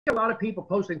a lot of people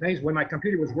posting things. When my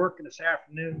computer was working this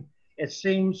afternoon, it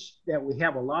seems that we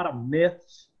have a lot of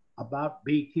myths about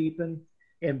beekeeping.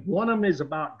 And one of them is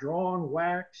about drawing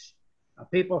wax.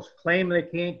 People claim they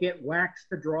can't get wax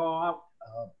to draw out,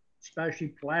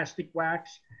 especially plastic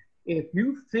wax. If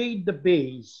you feed the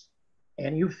bees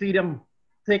and you feed them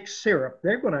thick syrup,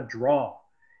 they're going to draw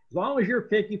as long as you're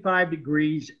 55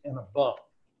 degrees and above.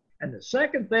 And the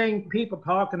second thing people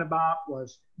talking about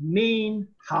was mean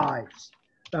hives.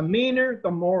 The meaner,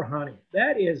 the more honey.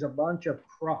 That is a bunch of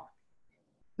crock.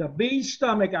 The bee's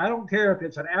stomach, I don't care if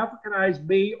it's an Africanized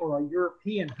bee or a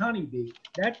European honeybee,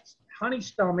 that honey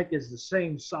stomach is the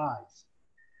same size.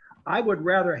 I would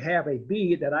rather have a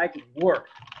bee that I can work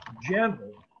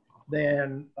gentle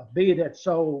than a bee that's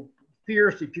so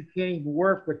fierce that you can't even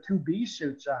work with two bee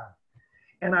suits on.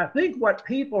 And I think what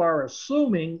people are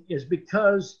assuming is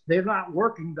because they're not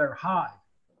working their hive.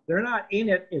 They're not in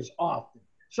it as often.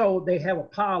 So they have a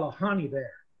pile of honey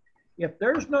there. If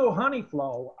there's no honey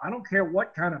flow, I don't care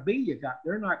what kind of bee you got,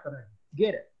 they're not going to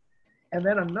get it. And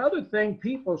then another thing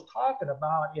people's talking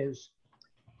about is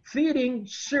feeding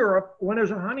syrup when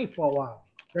there's a honey flow on.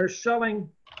 They're selling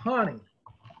honey.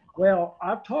 Well,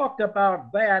 I've talked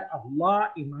about that a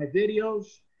lot in my videos.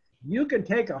 You can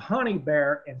take a honey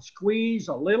bear and squeeze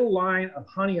a little line of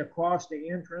honey across the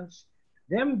entrance.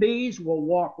 Them bees will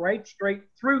walk right straight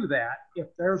through that if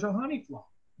there's a honey flow.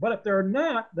 But if they're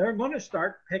not, they're going to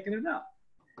start picking it up.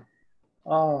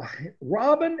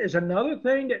 Robin is another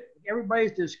thing that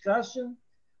everybody's discussing.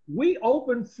 We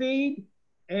open feed,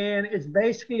 and it's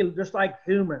basically just like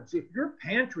humans. If your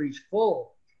pantry's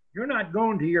full, you're not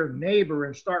going to your neighbor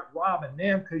and start robbing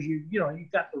them because you've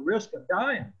got the risk of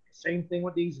dying. Same thing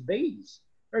with these bees.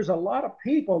 There's a lot of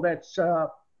people that's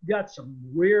got some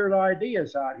weird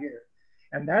ideas out here,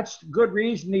 and that's good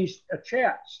reason these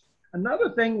chats. Another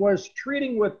thing was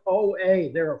treating with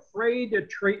OA. They're afraid to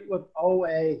treat with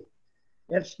OA.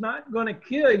 It's not going to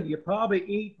kill you. You probably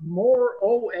eat more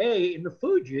OA in the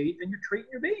food you eat than you're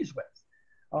treating your bees with.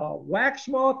 Wax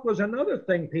moth was another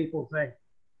thing people think.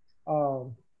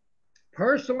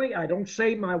 Personally, I don't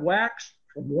save my wax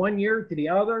from one year to the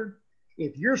other.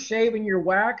 If you're saving your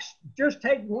wax, just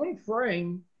take one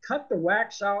frame, cut the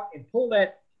wax out, and pull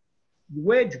that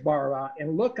wedge bar out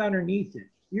and look underneath it.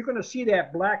 You're going to see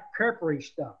that black peppery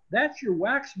stuff. That's your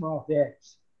wax moth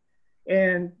eggs.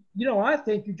 And, I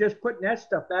think you're just putting that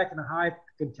stuff back in the hive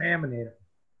to contaminate it.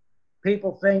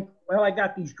 People think, well, I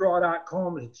got these drawn out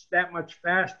combs. It's that much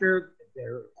faster.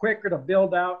 They're quicker to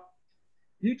build out.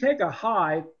 You take a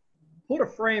hive, put a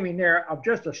frame in there of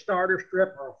just a starter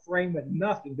strip or a frame with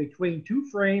nothing between two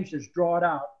frames that's drawn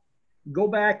out. Go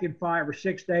back in 5 or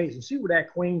 6 days and see where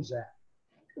that queen's at.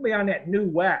 It'll be on that new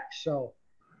wax. So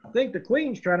I think the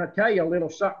queen's trying to tell you a little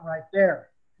something right there.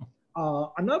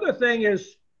 Another thing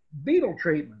is beetle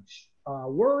treatments.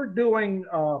 We're doing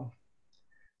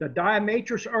the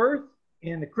diatomaceous earth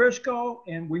and the Crisco,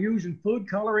 and we're using food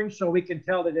coloring so we can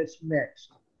tell that it's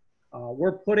mixed.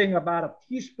 We're putting about a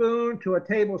teaspoon to a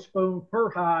tablespoon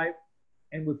per hive,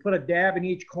 and we put a dab in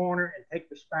each corner and take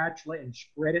the spatula and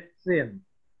spread it thin.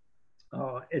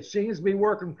 It seems to be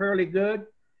working fairly good.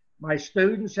 My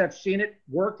students have seen it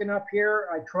working up here.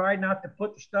 I try not to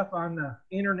put the stuff on the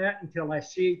internet until I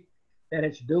see that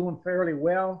it's doing fairly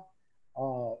well.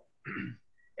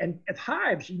 And at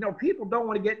hives, people don't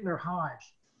want to get in their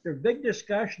hives. There's a big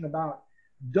discussion about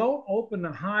don't open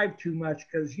the hive too much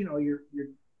because,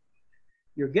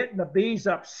 you're getting the bees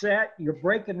upset, you're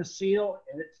breaking the seal,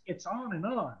 and it's on and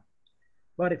on.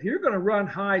 But if you're going to run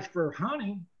hives for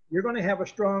honey, you're going to have a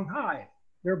strong hive.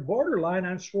 They're borderline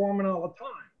on swarming all the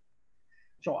time.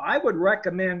 So I would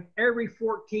recommend every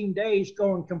 14 days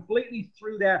going completely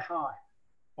through that hive,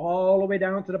 all the way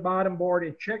down to the bottom board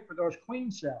and check for those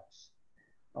queen cells.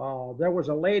 There was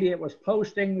a lady that was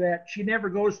posting that she never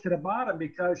goes to the bottom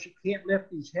because she can't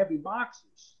lift these heavy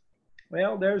boxes.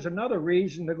 Well, there's another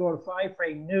reason to go to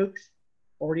 5-frame nukes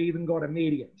or to even go to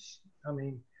mediums. I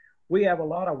mean, we have a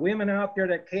lot of women out there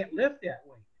that can't lift that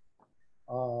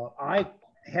weight. I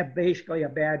have basically a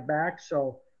bad back,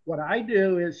 so what I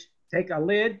do is take a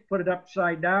lid, put it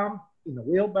upside down in the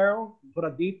wheelbarrow, put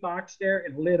a deep box there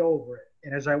and lid over it.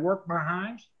 And as I work my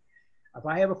hives, if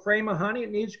I have a frame of honey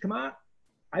that needs to come out,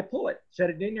 I pull it, set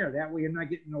it in there. That way you're not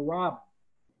getting no robbing.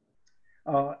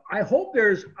 I hope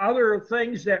there's other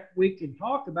things that we can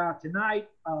talk about tonight.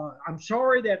 I'm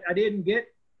sorry that I didn't get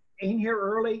in here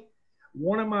early.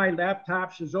 One of my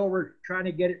laptops is over trying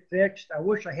to get it fixed. I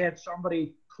wish I had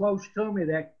somebody close to me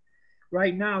that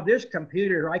right now, this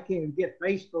computer, I can't even get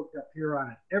Facebook up here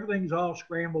on it. Everything's all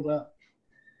scrambled up.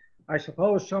 I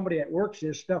suppose somebody that works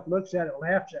this stuff looks at it,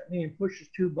 laughs at me, and pushes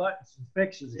 2 buttons and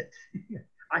fixes it.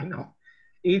 I know.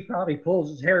 He probably pulls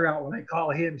his hair out when I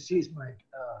call him, sees my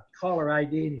caller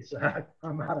ID, and he says,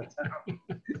 I'm out of town.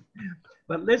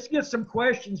 But let's get some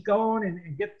questions going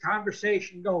and get the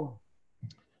conversation going.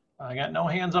 I got no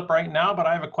hands up right now, but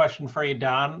I have a question for you,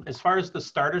 Don. As far as the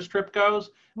starter strip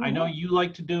goes, I know you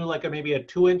like to do like maybe a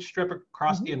 2-inch strip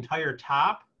across the entire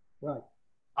top. Right.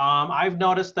 I've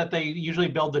noticed that they usually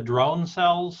build the drone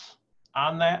cells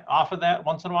on that, off of that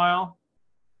once in a while.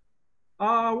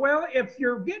 Well, if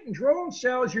you're getting drone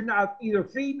cells, you're not either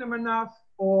feeding them enough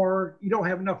or you don't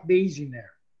have enough bees in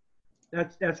there.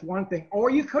 That's one thing. Or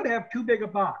you could have too big a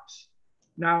box.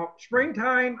 Now,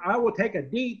 springtime, I will take a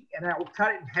deep and I will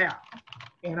cut it in half.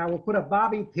 And I will put a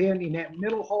bobby pin in that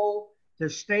middle hole to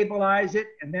stabilize it,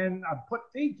 and then I'll put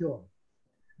feed to him.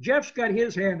 Jeff's got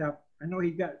his hand up. I know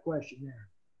he's got a question there.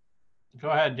 Go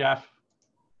ahead, Jeff.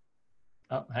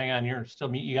 Oh, hang on, you're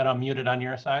still, you got unmuted on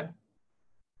your side.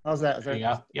 How's that? Is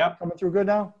that Yep. coming through good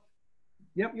now?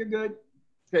 Yep, you're good.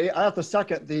 Okay, I have to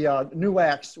second the new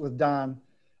wax with Don.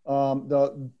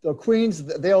 The queens,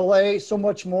 they'll lay so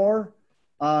much more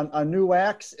on new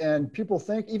wax, and people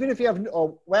think, even if you have a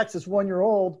wax that's 1 year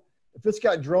old, if it's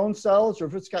got drone cells or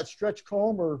if it's got stretch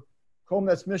comb or comb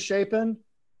that's misshapen,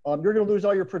 you're going to lose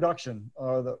all your production.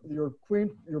 Your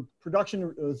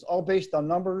production is all based on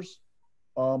numbers.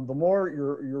 The more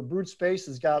your brood space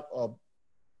has got a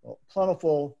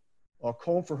plentiful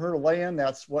comb for her to lay in,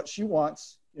 that's what she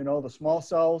wants. You know, the small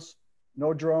cells,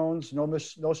 no drones,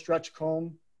 no stretch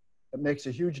comb. It makes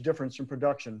a huge difference in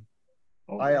production.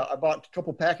 Okay. I bought a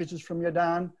couple packages from you,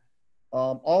 Don.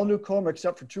 All new comb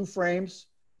except for 2 frames.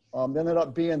 They ended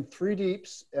up being 3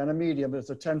 deeps and a medium. It's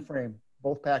a 10 frame,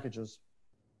 both packages.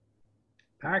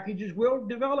 Packages will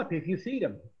develop if you feed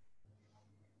them.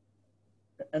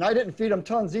 And I didn't feed them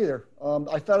tons either.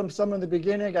 I fed them some in the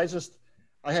beginning.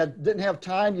 Didn't have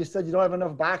time. You said you don't have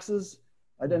enough boxes.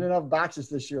 I didn't have enough boxes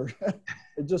this year.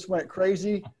 It just went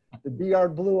crazy. The bee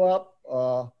yard blew up.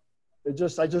 I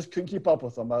just couldn't keep up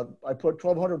with them. I put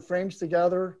 1,200 frames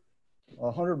together,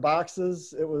 100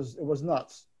 boxes. It was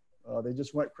nuts. They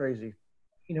just went crazy.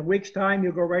 In a week's time,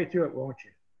 you'll go right through it, won't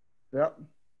you? Yep.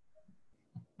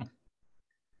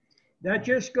 That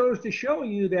just goes to show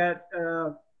you that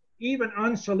even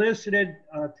unsolicited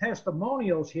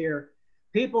testimonials here,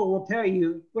 people will tell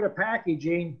you, put a package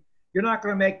in, you're not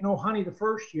going to make no honey the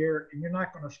first year, and you're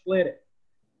not going to split it.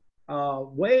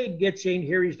 Wade gets in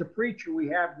here. He's the preacher we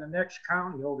have in the next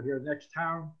county over here, the next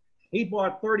town. He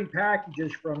bought 30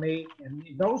 packages from me, and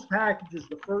those packages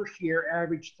the first year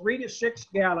averaged 3 to 6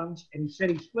 gallons, and he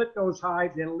said he split those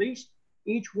hives at least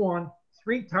each one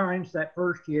 3 times that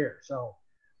first year. So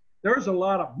there's a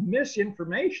lot of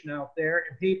misinformation out there,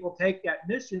 and people take that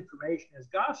misinformation as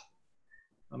gospel.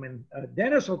 I mean,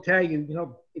 Dennis will tell you, you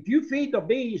know, if you feed the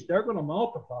bees, they're going to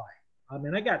multiply. I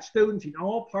mean, I got students in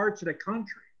all parts of the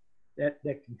country that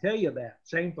can tell you that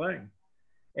same thing.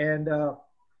 And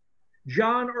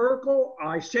John Urkel,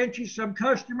 I sent you some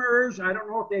customers. I don't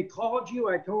know if they called you.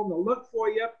 I told them to look for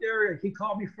you up there. He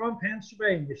called me from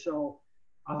Pennsylvania, so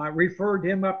I referred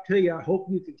him up to you. I hope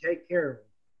you can take care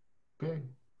of him. Good.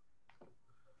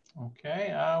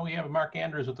 Okay, we have Mark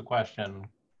Andrews with a question.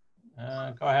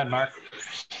 Go ahead, Mark.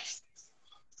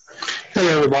 Hey,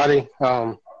 everybody.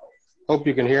 Hope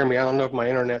you can hear me. I don't know if my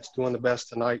internet's doing the best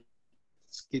tonight.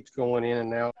 It keeps going in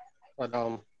and out. But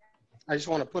I just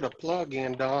want to put a plug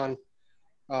in, Don.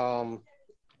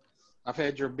 I've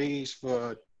had your bees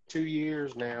for 2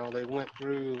 years now. They went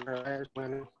through last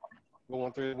winter,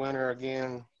 going through the winter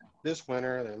again this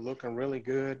winter. They're looking really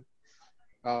good.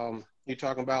 You're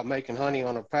talking about making honey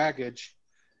on a package.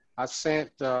 I sent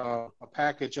a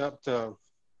package up to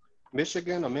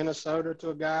Michigan or Minnesota to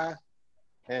a guy,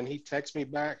 and he texted me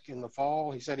back in the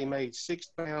fall. He said he made 6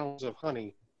 pounds of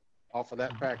honey off of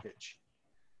that package.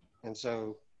 And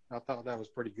so I thought that was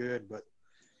pretty good. But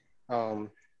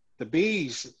the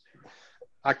bees,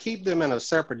 I keep them in a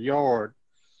separate yard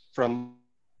from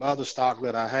other stock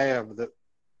that I have.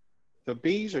 The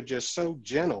bees are just so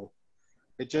gentle.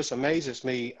 It just amazes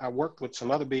me. I worked with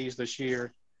some other bees this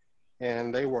year,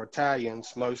 and they were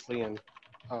Italians mostly, and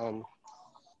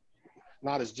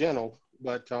not as gentle.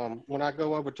 But when I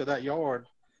go over to that yard,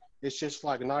 it's just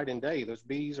like night and day. Those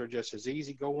bees are just as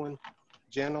easygoing,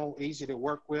 gentle, easy to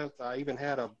work with. I even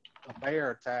had a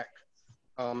bear attack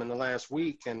in the last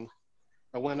week, and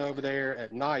I went over there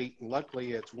at night, and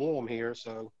luckily it's warm here,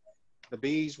 so the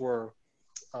bees were,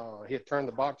 he had turned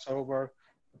the box over,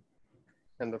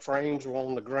 and the frames were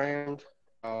on the ground.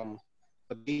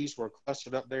 The bees were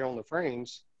clustered up there on the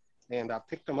frames, and I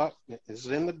picked them up. It was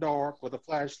in the dark with a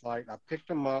flashlight. I picked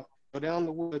them up, go down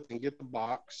the woods and get the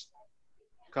box,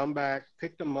 come back,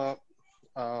 pick them up,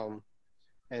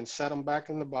 and set them back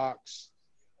in the box.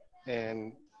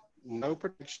 And no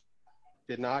protection.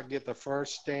 Did not get the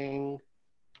first sting.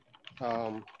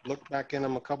 Looked back in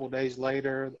them a couple days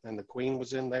later, and the queen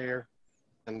was in there,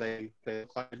 and they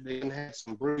didn't have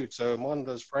some brood. So in one of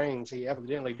those frames he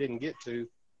evidently didn't get to,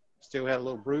 still had a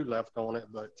little brood left on it,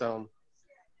 but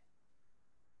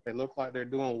they look like they're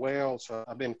doing well. So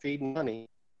I've been feeding honey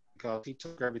because he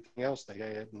took everything else they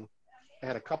had, and I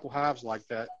had a couple hives like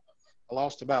that. I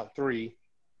lost about 3,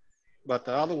 but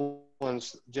the other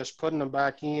ones, just putting them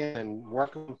back in and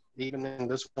working even in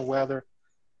this weather.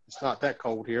 It's not that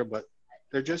cold here, but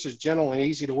they're just as gentle and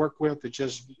easy to work with. It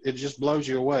just blows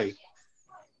you away.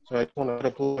 So I just want to put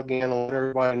a plug in and let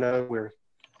everybody know we're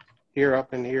here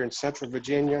in Central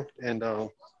Virginia, and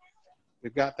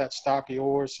we've got that stock of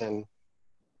yours, and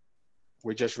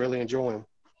we just really enjoy them.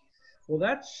 Well,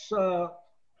 that's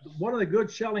one of the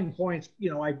good selling points. You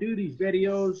know, I do these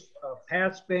videos.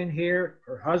 Pat's been here.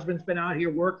 Her husband's been out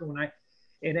here working.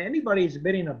 And anybody's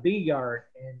been in a bee yard,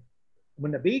 and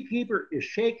when the beekeeper is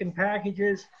shaking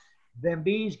packages, then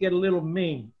bees get a little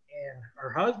mean. And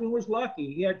her husband was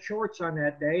lucky. He had shorts on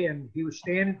that day, and he was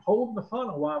standing holding the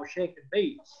funnel while I was shaking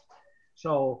bees.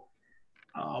 So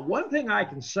one thing I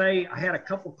can say, I had a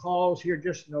couple calls here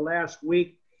just in the last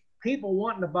week, people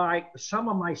wanting to buy some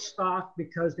of my stock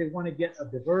because they want to get a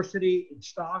diversity in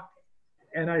stock.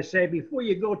 And I say, before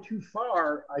you go too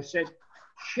far, I said,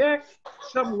 check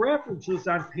some references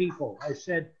on people. I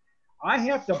said, I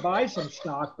have to buy some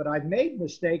stock, but I've made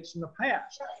mistakes in the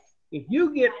past. If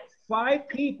you get 5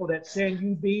 people that send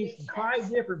you bees from 5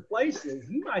 different places,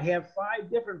 you might have 5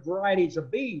 different varieties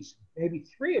of bees. Maybe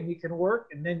 3 of them you can work,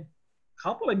 and then a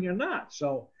couple of them you're not.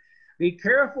 So be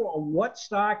careful of what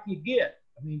stock you get.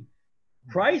 I mean,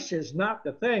 price is not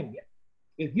the thing.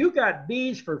 If you got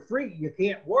bees for free, you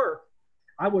can't work.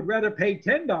 I would rather pay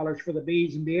 $10 for the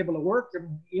bees and be able to work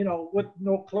them, you know, with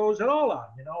no clothes at all on,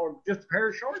 you know, or just a pair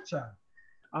of shorts on.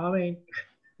 I mean,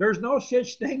 there's no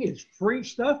such thing as free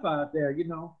stuff out there, you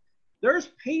know. There's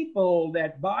people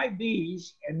that buy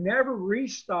bees and never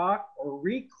restock or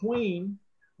requeen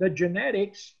the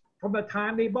genetics from the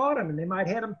time they bought them, and they might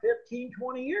have them 15,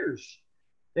 20 years.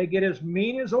 They get as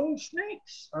mean as old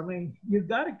snakes. I mean, you've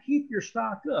got to keep your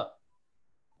stock up.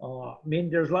 I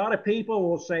mean, there's a lot of people who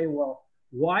will say, well,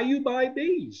 why you buy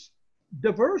bees?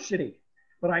 Diversity.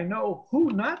 But I know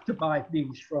who not to buy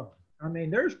bees from. I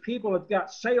mean, there's people that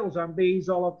got sales on bees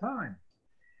all the time.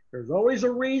 There's always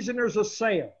a reason there's a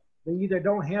sale. They either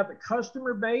don't have the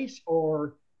customer base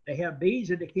or they have bees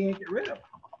that they can't get rid of.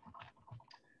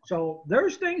 So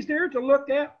there's things there to look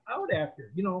out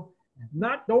after, you know.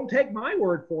 Don't take my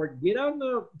word for it. Get on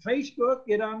the Facebook,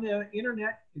 get on the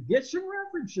internet, get some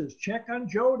references. Check on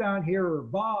Joe down here or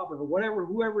Bob or whatever,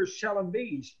 whoever's selling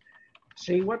bees.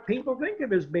 See what people think of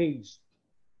his bees.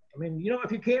 I mean, you know,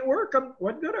 if you can't work them,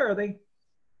 what good are they?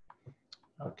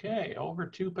 Okay, over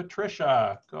to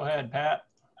Patricia. Go ahead, Pat.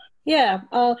 Yeah,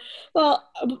 well,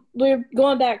 we're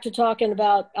going back to talking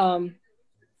about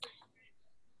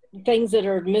things that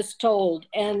are mistold.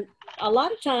 And a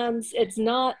lot of times it's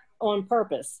not on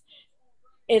purpose.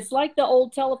 It's like the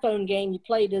old telephone game you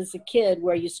played as a kid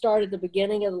where you start at the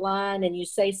beginning of the line and you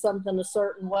say something a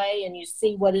certain way and you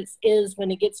see what it is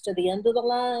when it gets to the end of the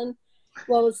line.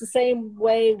 Well, it's the same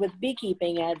way with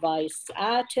beekeeping advice.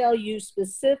 I tell you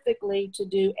specifically to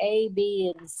do A,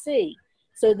 B, and C.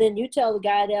 So then you tell the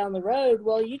guy down the road,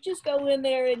 well, you just go in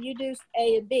there and you do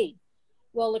A and B.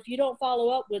 Well, if you don't follow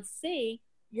up with C,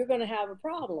 you're going to have a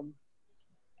problem.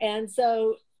 And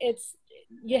so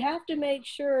you have to make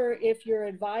sure if you're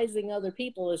advising other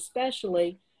people,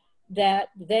 especially, that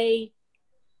they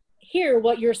hear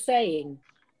what you're saying.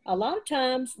 A lot of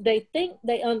times they think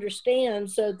they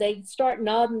understand, so they start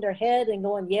nodding their head and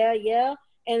going, yeah, yeah,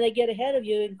 and they get ahead of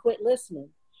you and quit listening.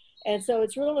 And so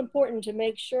it's real important to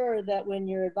make sure that when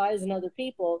you're advising other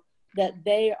people that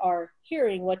they are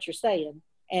hearing what you're saying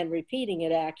and repeating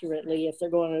it accurately if they're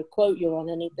going to quote you on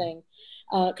anything.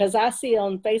 Because I see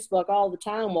on Facebook all the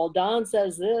time, well, Don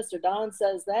says this or Don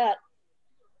says that.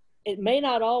 It may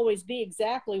not always be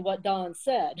exactly what Don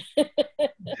said.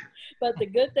 But the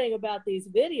good thing about these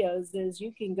videos is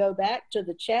you can go back to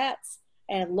the chats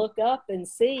and look up and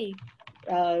see,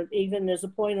 even as a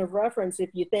point of reference, if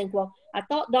you think, well, I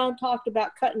thought Don talked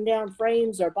about cutting down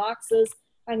frames or boxes.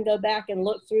 I can go back and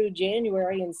look through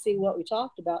January and see what we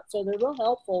talked about. So they're real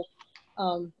helpful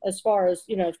as far as,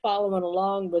 you know, following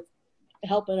along with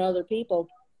helping other people.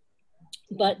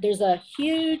 But there's a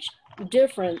huge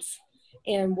difference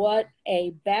in what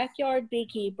a backyard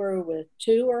beekeeper with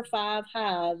 2 or 5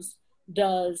 hives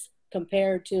does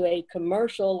compared to a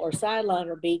commercial or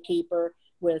sideliner beekeeper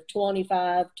with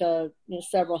 25 to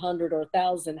several hundred or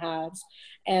 1,000 hives.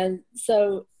 And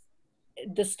so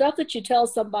the stuff that you tell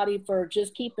somebody for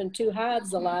just keeping 2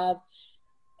 hives alive,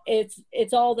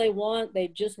 it's all they want. They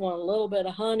just want a little bit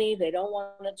of honey. They don't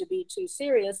want it to be too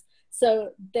serious.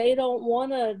 So they don't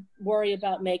want to worry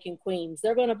about making queens.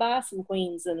 They're going to buy some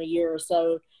queens in a year or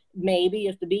so, maybe,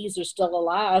 if the bees are still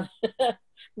alive.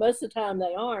 Most of the time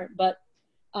they aren't. But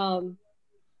on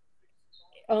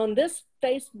this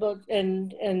Facebook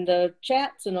and the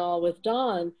chats and all with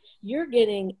Dawn, you're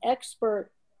getting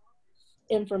expert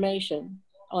information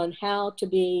on how to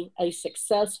be a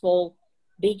successful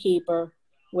beekeeper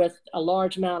with a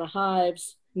large amount of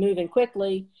hives moving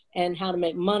quickly and how to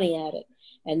make money at it.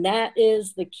 And that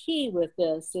is the key with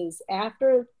this, is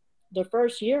after the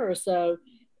first year or so,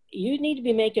 you need to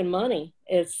be making money.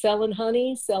 It's selling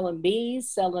honey, selling bees,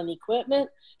 selling equipment,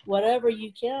 whatever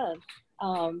you can.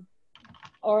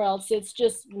 Or else it's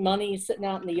just money sitting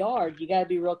out in the yard. You got to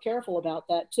be real careful about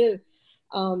that too.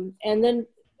 And then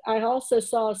I also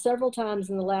saw several times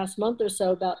in the last month or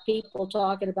so about people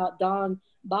talking about Dawn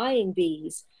buying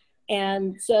bees.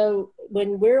 And so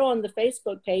when we're on the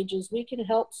Facebook pages, we can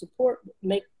help support,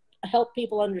 help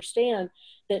people understand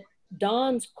that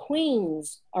Dawn's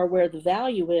queens are where the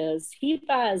value is. He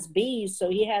buys bees so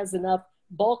he has enough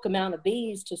bulk amount of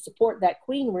bees to support that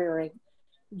queen rearing.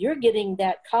 You're getting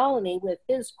that colony with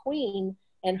his queen,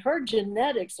 and her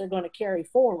genetics are going to carry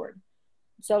forward.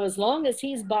 So as long as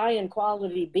he's buying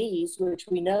quality bees, which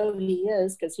we know he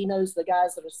is because he knows the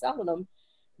guys that are selling them,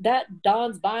 that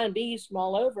Dawn's buying bees from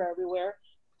all over everywhere.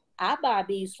 I buy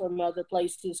bees from other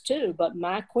places too, but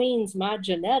my queens, my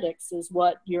genetics is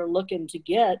what you're looking to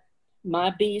get. My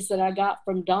bees that I got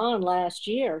from Dawn last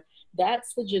year,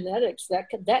 that's the genetics.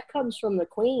 That comes from the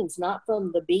queens, not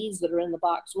from the bees that are in the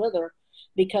box with her,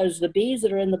 because the bees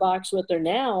that are in the box with her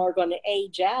now are going to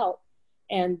age out,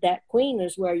 and that queen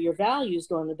is where your value is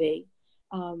going to be.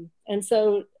 And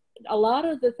so a lot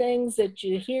of the things that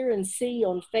you hear and see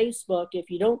on Facebook,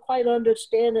 if you don't quite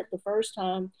understand it the first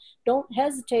time, don't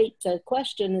hesitate to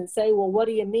question and say, well, what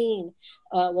do you mean?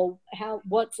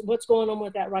 What's going on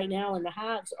with that right now in the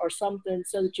hives or something,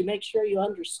 so that you make sure you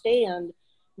understand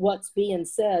what's being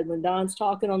said. When Don's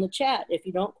talking on the chat, if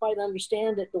you don't quite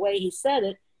understand it the way he said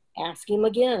it, ask him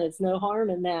again. It's no harm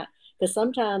in that, because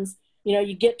sometimes,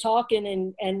 you get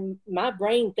talking and my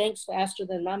brain thinks faster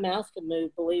than my mouth can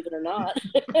move, believe it or not.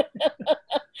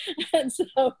 And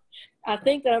so I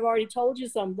think that I've already told you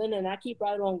something and I keep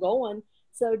right on going.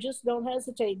 So just don't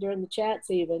hesitate during the chats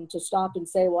even to stop and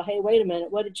say, well, hey, wait a minute.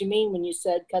 What did you mean when you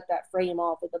said cut that frame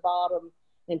off at the bottom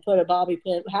and put a bobby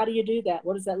pin? How do you do that?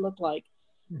 What does that look like?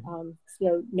 Mm-hmm.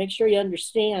 So make sure you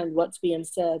understand what's being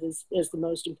said is the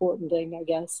most important thing, I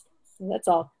guess. So that's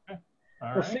all. Okay. All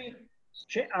well, right. see,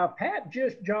 Pat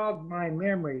just jogged my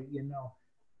memory.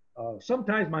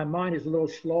 Sometimes my mind is a little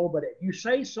slow, but if you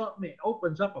say something, it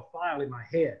opens up a file in my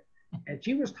head. And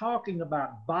she was talking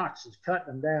about boxes,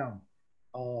 cutting them down.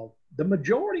 The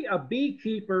majority of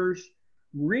beekeepers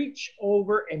reach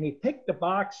over and they pick the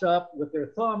box up with their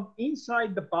thumb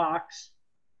inside the box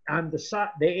on the side,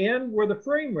 the end where the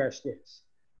frame rest is.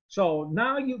 So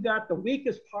now you got the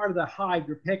weakest part of the hive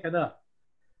you're picking up.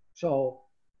 So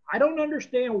I don't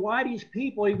understand why these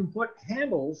people even put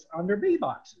handles on their bee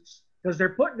boxes, because they're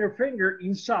putting their finger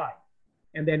inside.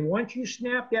 And then once you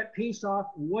snap that piece off,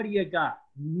 what do you got?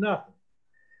 Nothing.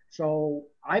 So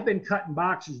I've been cutting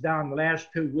boxes down the last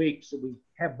 2 weeks. So we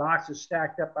have boxes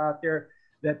stacked up out there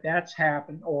that's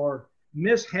happened, or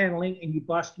mishandling and you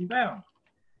bust them down.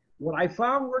 What I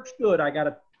found works good, I got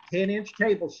a 10-inch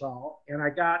table saw and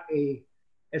I got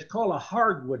it's called a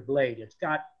hardwood blade. It's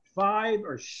got 5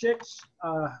 or 6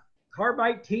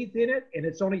 carbide teeth in it, and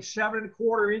it's only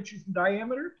 7¼ inches in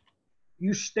diameter.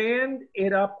 You stand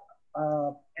it up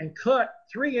and cut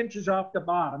 3 inches off the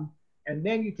bottom, and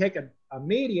then you take a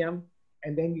medium,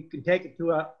 and then you can take it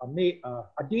to a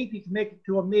deep, you can make it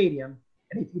to a medium.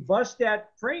 And if you bust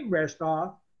that frame rest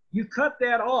off, you cut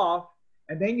that off,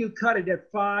 and then you cut it at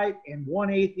 5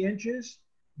 1/8 inches.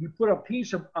 You put a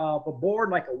piece of a board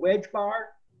like a wedge bar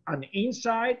on the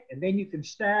inside, and then you can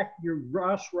stack your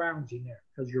Ross rounds in there,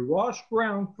 because your Ross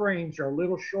round frames are a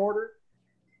little shorter.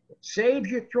 It saves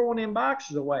you throwing in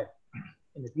boxes away.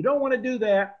 And if you don't want to do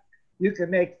that, you can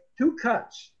make 2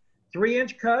 cuts,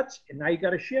 3-inch cuts, and now you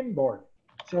got a shim board.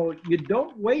 So you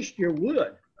don't waste your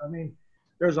wood. I mean,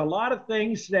 there's a lot of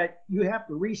things that you have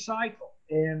to recycle.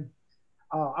 And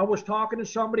I was talking to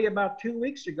somebody about 2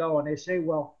 weeks ago, and they say,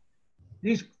 well,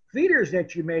 these feeders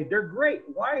that you made, they're great.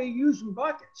 Why are you using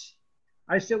buckets?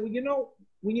 I said, well, you know,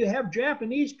 when you have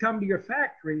Japanese come to your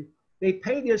factory, they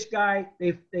pay this guy,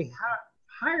 they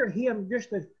hire him just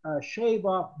to shave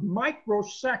off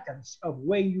microseconds of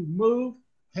way you move,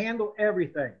 handle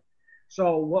everything.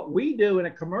 So what we do in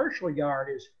a commercial yard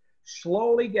is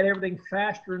slowly get everything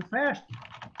faster and faster.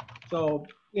 So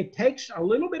it takes a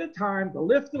little bit of time to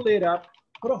lift the lid up,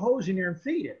 put a hose in there and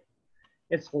feed it.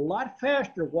 It's a lot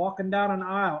faster walking down an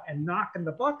aisle and knocking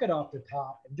the bucket off the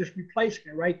top and just replacing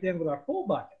it right then with our full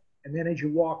bucket. And then as you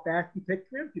walk back, you pick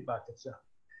your empty buckets up.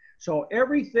 So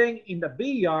everything in the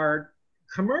bee yard,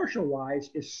 commercial-wise,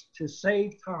 is to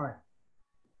save time.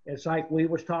 It's like we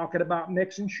was talking about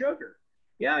mixing sugar.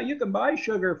 Yeah, you can buy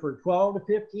sugar for 12 to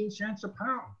 15 cents a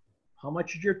pound. How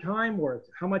much is your time worth?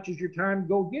 How much is your time to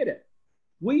go get it?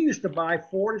 We used to buy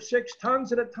 4 to 6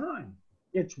 tons at a time.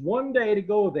 It's one day to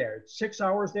go there. It's 6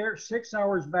 hours there, 6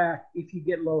 hours back if you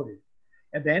get loaded.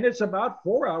 And then it's about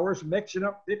 4 hours mixing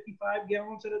up 55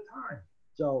 gallons at a time.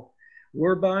 So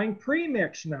we're buying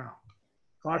pre-mix now.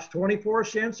 Costs 24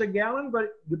 cents a gallon,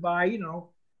 but you buy,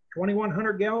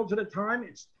 2,100 gallons at a time.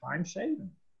 It's time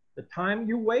saving. The time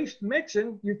you waste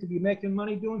mixing, you could be making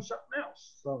money doing something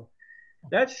else. So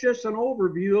that's just an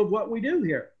overview of what we do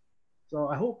here. So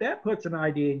I hope that puts an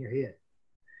idea in your head.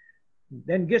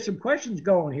 Then get some questions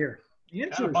going here.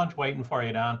 Got a bunch waiting for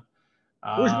you, Don.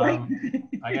 Who's waiting?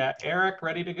 I got Eric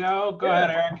ready to go. Go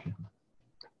ahead, Eric.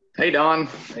 Hey, Don.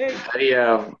 Hey.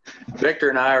 Victor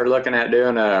and I are looking at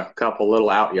doing a couple little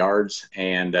out yards,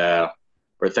 and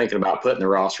we're thinking about putting the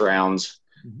Ross rounds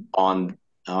on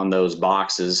those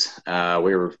boxes.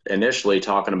 We were initially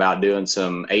talking about doing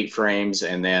some 8 frames,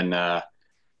 and then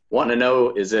wanting to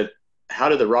know, how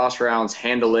do the Ross rounds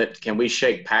handle it? Can we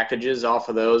shake packages off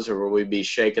of those, or will we be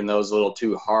shaking those a little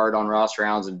too hard on Ross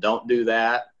rounds and don't do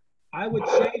that? I would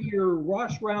say your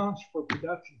Ross rounds for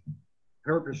production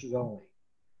purposes only.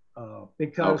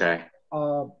 Because, okay.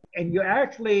 And you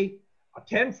actually, a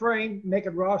 10 frame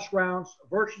making Ross rounds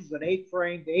versus an 8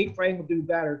 frame, the 8 frame will do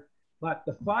better, but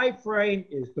the 5 frame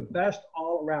is the best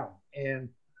all around. And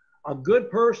a good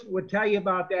person would tell you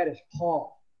about that is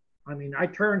Paul. I mean, I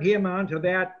turned him on to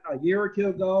that a year or two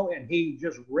ago, and he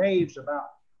just raves about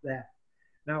that.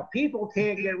 Now, people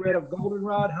can't get rid of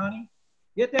goldenrod honey.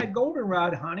 Get that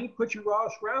goldenrod honey, put your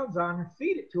Ross rounds on, and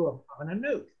feed it to them on a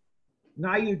nuke.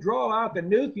 Now you draw out the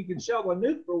nuke, you can sell the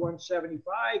nuke for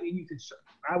 $175, and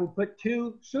I would put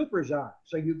 2 supers on.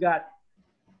 So you got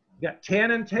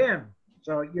 10 and 10.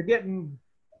 So you're getting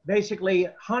basically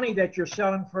honey that you're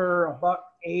selling for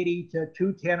 $1.80 to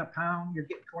 $2.10 a pound. You're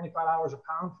getting $25 a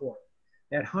pound for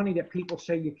it. That honey that people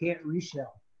say you can't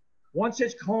resell. Once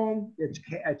it's combed,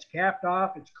 it's capped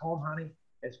off, it's comb honey.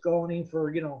 It's going in for,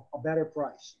 a better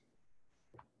price.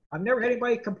 I've never had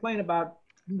anybody complain about,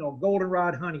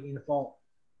 goldenrod honey in the fall.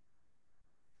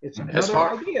 It's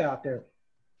another idea out there.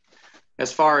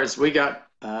 As far as we got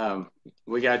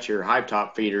your hype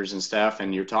top feeders and stuff,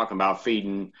 and you're talking about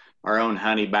feeding our own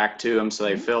honey back to them so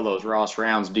they fill those Ross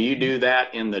rounds. Do you do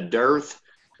that in the dearth,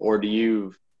 or do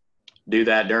you do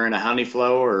that during a honey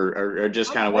flow, or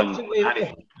just kind of when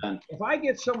honey? If I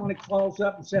get someone that calls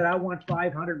up and said, I want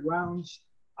 500 rounds,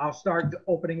 I'll start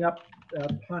opening up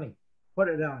honey, put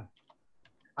it on.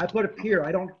 I put it here.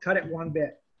 I don't cut it one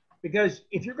bit. Because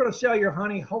if you're going to sell your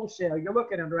honey wholesale, you're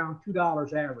looking at around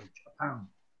 $2 average a pound.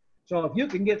 So if you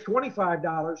can get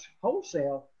 $25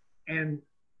 wholesale, and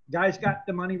guys got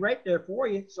the money right there for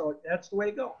you, so that's the way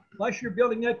to go. Plus you're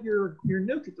building up your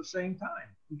nuke at the same time.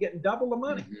 You're getting double the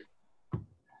money.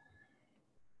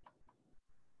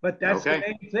 But that's the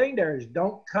main thing there is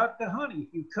don't cut the honey.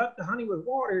 If you cut the honey with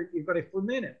water, you're going to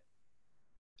ferment it.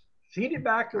 Feed it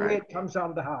back the way it comes out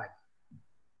of the hive.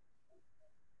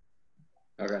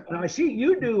 Okay. And I see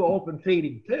you do open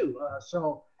feeding too.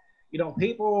 So,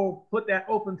 people put that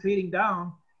open feeding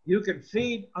down. You can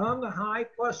feed on the hive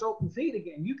plus open feed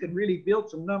again. You can really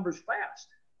build some numbers fast.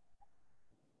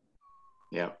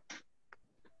 Yeah.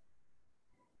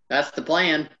 That's the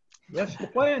plan. That's the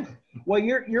plan. Well,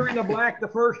 you're in the black the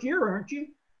first year, aren't you?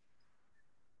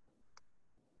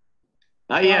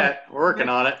 Not yet. We're working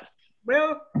on it.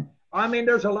 Well, I mean,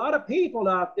 there's a lot of people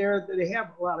out there that they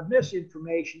have a lot of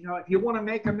misinformation. If you want to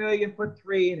make $1 million, put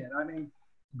 3 in it. I mean,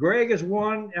 Greg is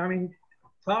one. I mean,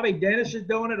 probably Dennis is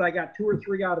doing it. I got 2 or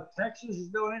 3 out of Texas is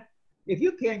doing it. If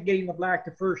you can't get in the black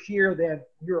the first year, then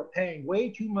you're paying way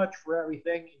too much for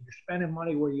everything, and you're spending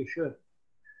money where you should.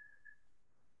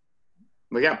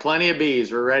 We got plenty of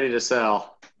bees. We're ready to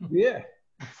sell. Yeah.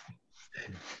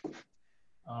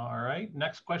 All right.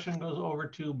 Next question goes over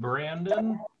to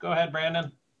Brandon. Go ahead,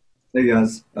 Brandon. Hey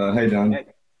guys. Hey Don. Hey.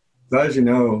 So as you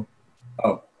know,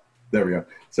 There we go.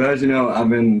 So as you know, I've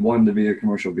been wanting to be a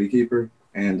commercial beekeeper,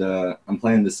 and I'm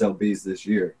planning to sell bees this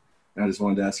year. And I just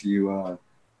wanted to ask you,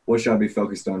 what should I be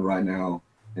focused on right now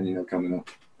and, coming up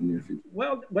in the near future?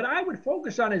 Well, what I would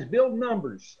focus on is build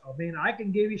numbers. I mean, I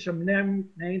can give you some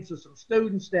names of some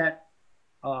students that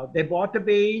they bought the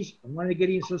bees and wanted to get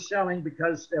into selling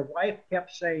because their wife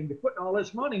kept saying, you're putting all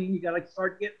this money in, you got to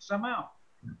start getting some out.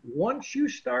 Once you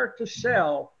start to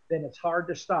sell, then it's hard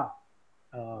to stop.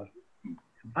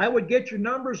 I would get your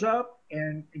numbers up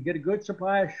and get a good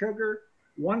supply of sugar.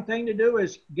 One thing to do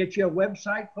is get you a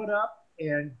website put up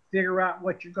and figure out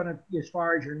what you're going to, as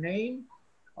far as your name.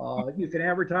 You can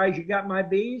advertise, you got my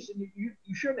bees, and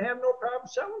you shouldn't have no problem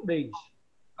selling bees.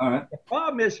 All right. The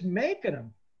problem is making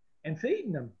them and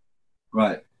feeding them.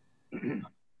 Right.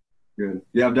 Good.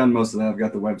 Yeah, I've done most of that. I've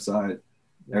got the website,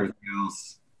 everything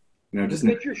else. Just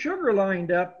get your sugar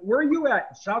lined up. Where are you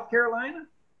at? South Carolina?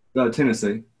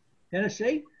 Tennessee.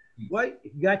 Tennessee? What?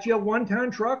 You got you a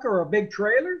 1-ton truck or a big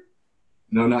trailer?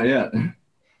 No, not yet.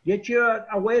 Get you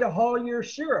a way to haul your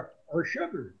syrup or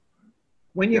sugar.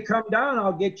 When you come down,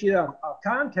 I'll get you a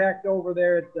contact over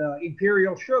there at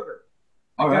Imperial Sugar.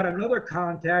 I got another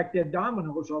contact at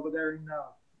Domino's over there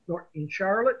in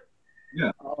Charlotte.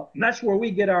 Yeah. That's where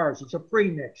we get ours. It's a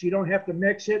pre-mix. You don't have to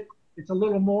mix it. It's a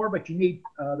little more, but you need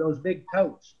those big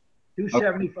totes.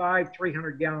 275,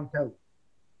 300-gallon tote.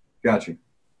 Got you.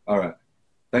 All right.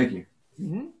 Thank you.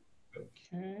 Mm-hmm.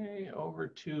 Okay, over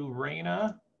to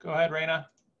Raina. Go ahead, Raina.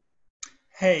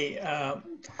 Hey,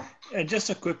 just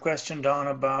a quick question, Don,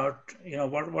 about,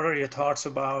 what are your thoughts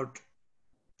about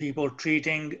people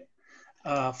treating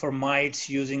for mites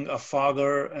using a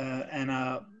fogger and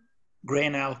a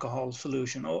grain alcohol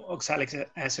solution, or oxalic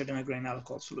acid in a grain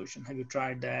alcohol solution? Have you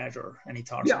tried that, or any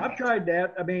thoughts? Yeah, I've tried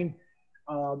that. I mean,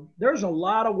 there's a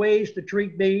lot of ways to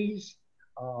treat bees.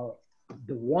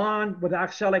 The wand with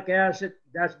oxalic acid,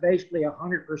 that's basically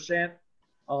 100%.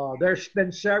 There's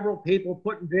been several people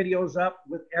putting videos up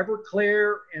with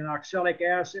Everclear and oxalic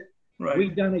acid. Right.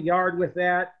 We've done a yard with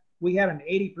that. We had an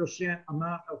 80%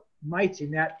 amount of mites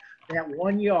in that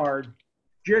 1 yard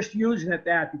just using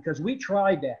that because we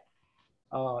tried that.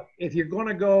 If you're going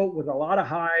to go with a lot of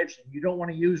hives and you don't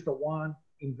want to use the wand,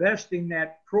 invest in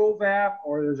that ProVap,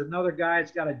 or there's another guy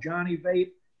that's got a Johnny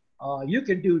Vape. You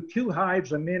can do 2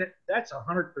 hives a minute. That's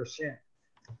 100%.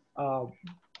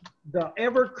 The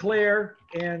Everclear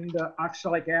and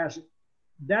oxalic acid,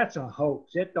 that's a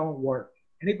hoax. It don't work.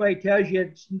 Anybody tells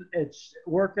you it's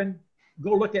working,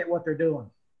 go look at what they're doing.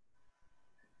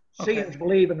 Okay. Seeing's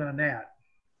believing on that.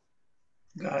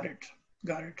 Got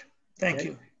it. Thank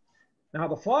you. Now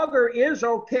the fogger is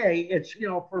okay. It's,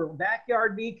 for a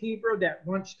backyard beekeeper that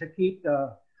wants to keep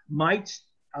the mites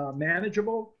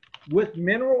manageable. With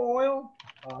mineral oil,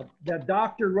 the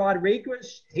Dr.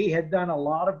 Rodriguez, he had done a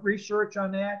lot of research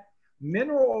on that.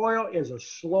 Mineral oil is a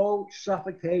slow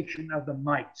suffocation of the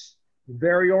mites.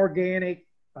 Very organic.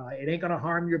 It ain't going to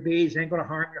harm your bees, ain't going to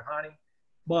harm your honey,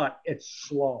 but it's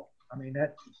slow. I mean,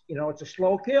 it's a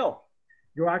slow kill.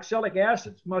 Your oxalic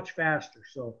acid's much faster.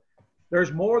 So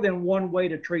there's more than one way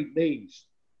to treat bees.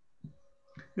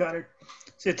 Got it.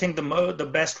 So you think the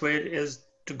best way is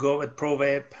to go with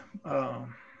ProVap?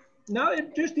 No,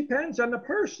 it just depends on the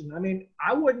person. I mean,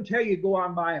 I wouldn't tell you go out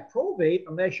and buy a ProVap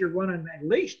unless you're running at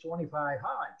least 25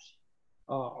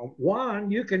 hives.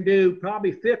 One, you can do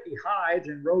probably 50 hives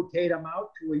and rotate them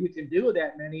out to where you can do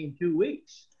that many in 2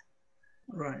 weeks.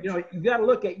 Right. You got to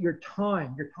look at your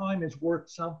time. Your time is worth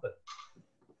something.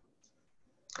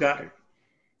 Got it.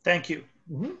 Thank you.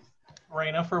 Mm-hmm.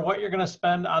 Raina, for what you're going to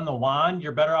spend on the wand,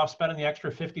 you're better off spending the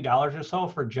extra $50 or so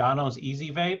for Jono's Easy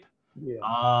Vape.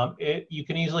 Yeah. You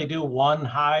can easily do 1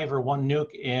 hive or 1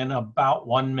 nuke in about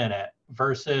 1 minute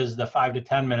versus the 5 to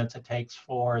 10 minutes it takes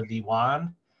for the wand.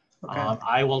 Okay.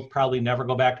 I will probably never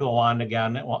go back to a wand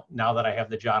again now that I have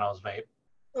the Jono's Vape.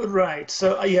 Right.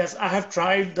 So yes, I have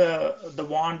tried the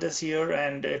wand this year,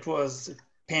 and it was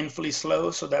painfully slow.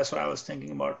 So that's what I was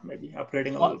thinking about, maybe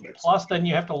upgrading a little bit. Plus, then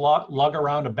you have to lug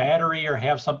around a battery or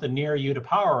have something near you to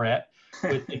power it.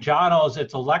 With the Jono's,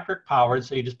 it's electric powered,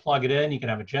 so you just plug it in. You can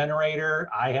have a generator.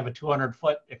 I have a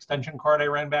 200-foot extension cord I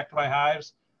ran back to my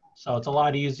hives, so it's a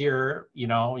lot easier. You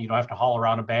don't have to haul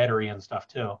around a battery and stuff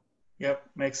too. Yep,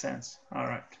 makes sense. All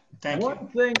right, thank you. One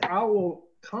thing I will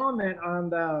comment on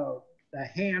the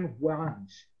hand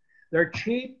wands. They're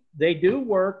cheap. They do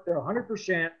work. They're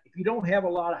 100% if you don't have a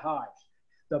lot of hives.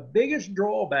 The biggest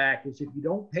drawback is if you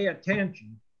don't pay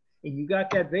attention and you got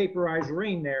that vaporizer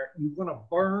in there, you're going to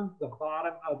burn the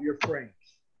bottom of your frames.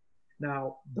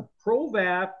 Now, the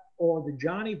ProVap or the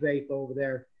Johnny Vape over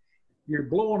there, you're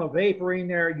blowing a vapor in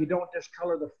there. You don't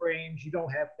discolor the frames. You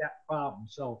don't have that problem.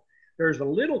 So there's a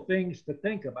little things to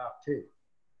think about too.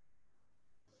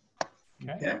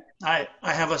 Okay. Yeah, I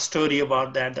have a story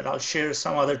about that that I'll share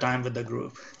some other time with the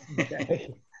group.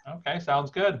 Okay. Okay,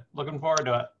 sounds good. Looking forward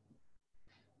to it.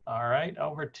 All right,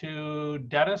 over to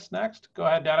Dennis next. Go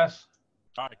ahead, Dennis.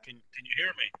 All right, can you hear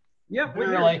me? Yep. we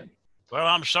Really? hear you. Well,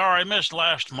 I'm sorry I missed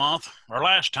last month or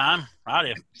last time.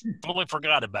 I fully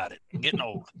forgot about it. I'm getting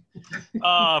old.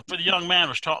 For the young man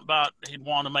was talking about he'd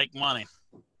want to make money.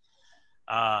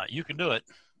 You can do it.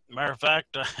 Matter of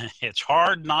fact, it's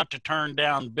hard not to turn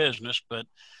down business, but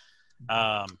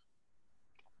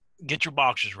get your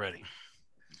boxes ready.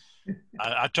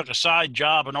 I took a side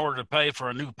job in order to pay for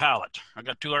a new pallet. I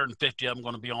got 250 of them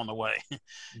going to be on the way.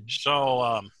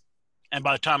 So, and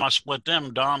by the time I split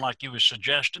them, Don, like you was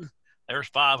suggesting, there's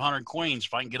 500 queens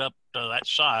if I can get up to that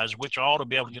size, which I ought to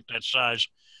be able to get that size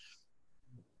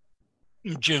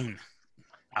in June,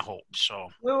 I hope. So,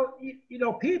 Well, you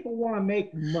know, people want to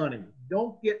make money.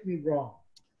 Don't get me wrong.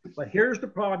 But here's the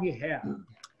problem you have.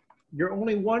 You're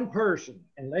only one person,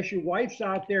 unless your wife's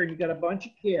out there and you got a bunch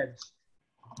of kids.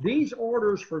 These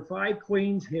orders for 5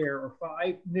 queens here or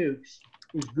 5 nukes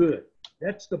is good.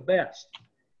 That's the best.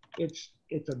 It's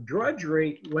a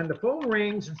drudgery when the phone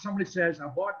rings and somebody says, I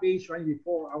bought these from you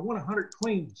before, I want 100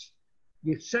 queens.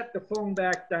 You set the phone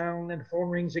back down and the phone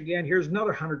rings again. Here's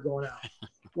another 100 going out.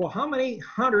 Well, how many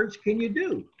hundreds can you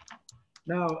do?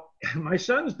 Now, my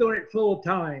son's doing it full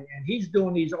time and he's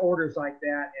doing these orders like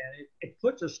that, and it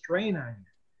puts a strain on you.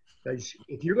 Because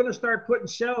if you're going to start putting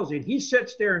cells in, he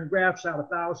sits there and grafts out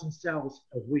 1,000 cells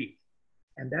a week,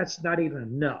 and that's not even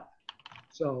enough.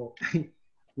 So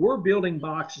we're building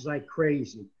boxes like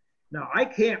crazy. Now, I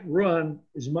can't run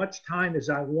as much time as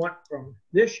I want from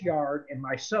this yard and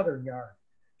my southern yard.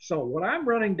 So what I'm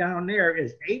running down there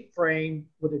is 8 frame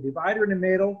with a divider in the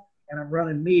middle, and I'm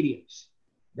running mediums.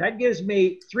 That gives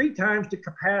me 3 times the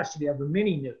capacity of a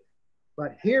mini nuke.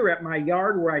 But here at my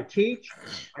yard where I teach,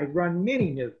 I run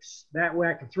mini nukes. That way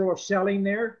I can throw a cell in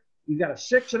there. You got a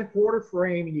 6 1/4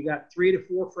 frame, and you got 3 to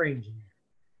 4 frames in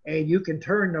there. And you can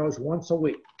turn those once a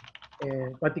week.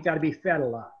 But they got to be fed a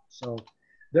lot. So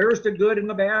there's the good and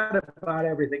the bad about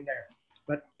everything there.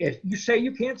 But if you say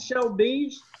you can't sell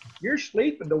bees, you're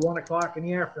sleeping till 1 o'clock in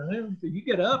the afternoon. So you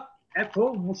get up, that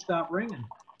phone will stop ringing.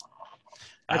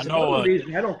 That's another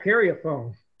reason I don't carry a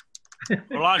phone.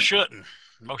 Well, I shouldn't.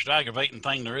 Most aggravating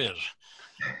thing there is.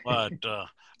 But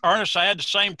Ernest, I had the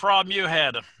same problem you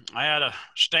had. I had a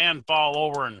stand fall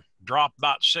over and drop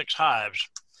about 6 hives.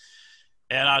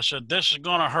 And I said, this is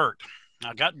going to hurt.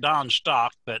 I got Don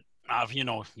stock, but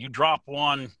you drop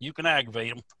one, you can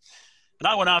aggravate them. And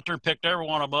I went out there and picked every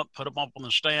one of them up, put them up on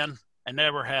the stand, and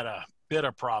never had a bit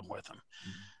of problem with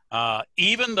them.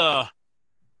 Even the,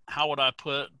 how would I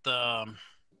put the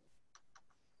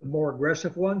more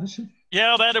aggressive ones?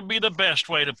 Yeah, that'd be the best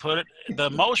way to put it. The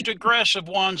most aggressive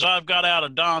ones I've got out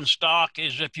of Don stock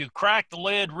is if you crack the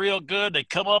lid real good, they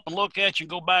come up and look at you and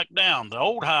go back down. The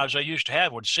old hives I used to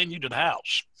have would send you to the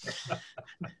house.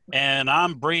 And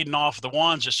I'm breeding off the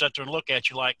ones that sit there and look at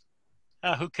you like,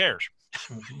 who cares?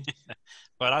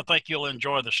 But I think you'll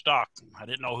enjoy the stock. I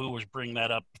didn't know who was bringing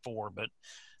that up before, but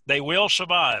they will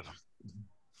survive.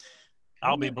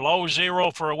 I'll be below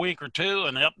 0 for a week or 2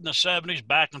 and up in the 70s,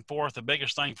 back and forth. The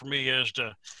biggest thing for me is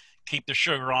to keep the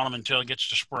sugar on them until it gets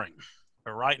to spring.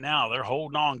 But right now, they're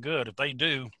holding on good. If they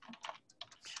do,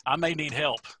 I may need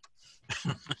help.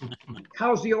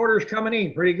 How's the orders coming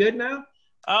in? Pretty good now?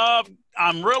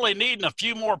 I'm really needing a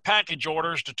few more package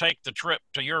orders to take the trip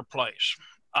to your place.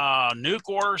 Nuke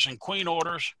orders and queen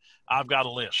orders, I've got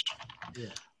a list. Yeah.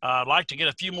 I'd like to get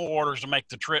a few more orders to make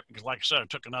the trip because, like I said, I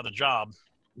took another job.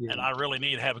 Yeah. And I really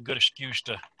need to have a good excuse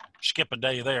to skip a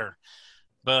day there.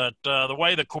 But the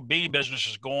way the bee business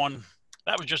is going,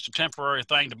 that was just a temporary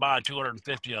thing to buy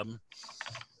 250 of them.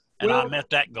 And I met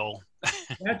that goal.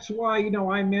 That's why,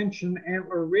 I mentioned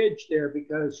Antler Ridge there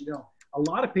because, a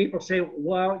lot of people say,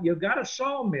 well, you got a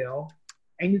sawmill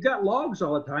and you got logs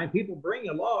all the time. People bring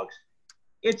you logs.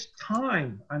 It's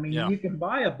time. I mean, You can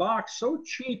buy a box so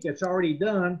cheap it's already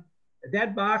done.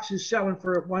 That box is selling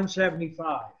for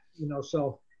 $175.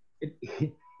 So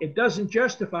it doesn't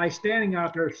justify standing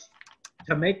out there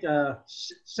to make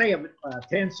say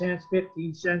 10 cents,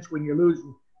 15 cents when you're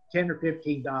losing $10 or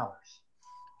 $15.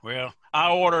 Well,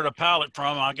 I ordered a pallet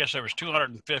from them. I guess there was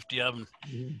 250 of them.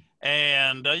 Mm-hmm.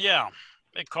 And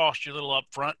it cost you a little up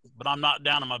front, but I'm not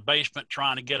down in my basement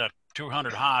trying to get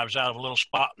 200 hives out of a little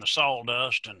spot in the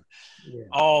sawdust and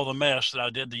all the mess that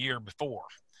I did the year before.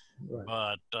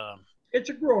 Right. But it's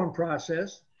a growing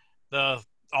process. The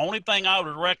only thing I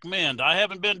would recommend, I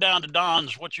haven't been down to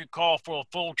Don's, what you call for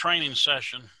a full training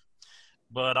session,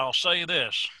 but I'll say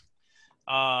this.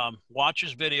 watch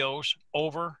his videos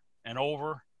over and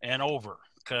over and over,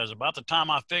 because about the time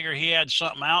I figure he had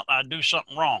something out, I'd do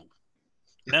something wrong.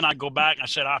 Then I'd go back and I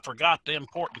said, I forgot the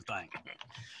important thing.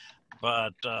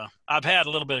 But I've had a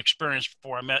little bit of experience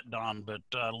before I met Don, but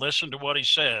listen to what he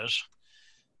says,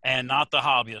 and not the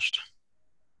hobbyist.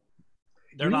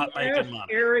 They're not making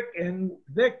money. Eric and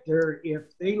Victor,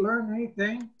 if they learn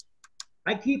anything,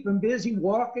 I keep them busy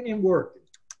walking and working.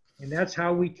 And that's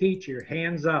how we teach here,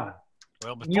 hands-on.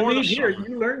 Well, before the summer,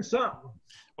 you learn something.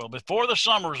 Well, before the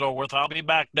summer's over with, I'll be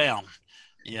back down.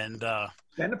 And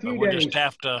Spend a few we'll days. just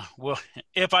have to, well,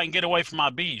 if I can get away from my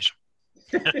bees.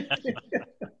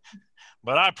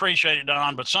 But I appreciate it,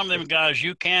 Don. But some of them guys,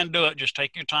 you can do it. Just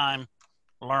take your time,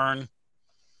 learn.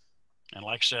 And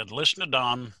like I said, listen to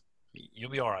Don. You'll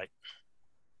be all right.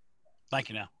 Thank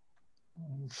you now.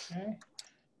 Okay.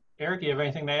 Eric, do you have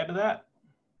anything to add to that?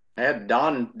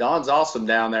 Don's awesome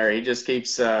down there. He just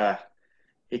keeps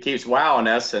wowing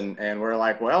us, and we're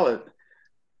like, well,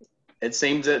 it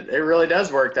seems that it really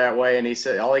does work that way. And he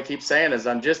said, all he keeps saying is,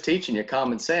 I'm just teaching you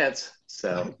common sense.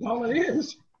 So that's all it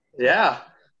is. Yeah.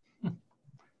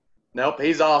 Nope,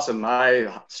 he's awesome.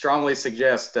 I strongly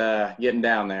suggest getting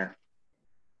down there.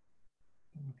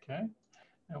 Okay.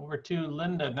 Over to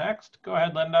Linda next. Go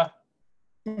ahead, Linda.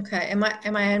 Okay, am I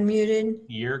unmuted?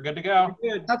 You're good to go.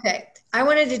 Good. Okay, I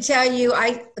wanted to tell you,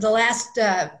 the last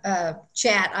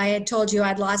chat, I had told you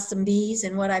I'd lost some bees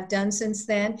and what I've done since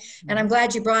then. And I'm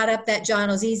glad you brought up that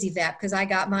Jono's Easy Vap, because I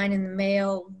got mine in the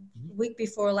mail week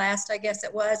before last, I guess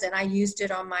it was, and I used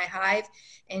it on my hive,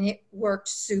 and it worked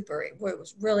super. It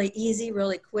was really easy,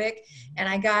 really quick, and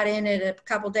I got in it a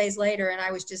couple days later, and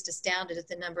I was just astounded at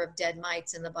the number of dead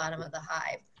mites in the bottom of the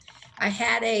hive. I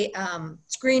had a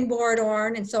screen board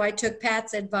on, and so I took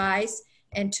Pat's advice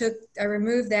and I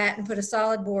removed that and put a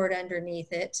solid board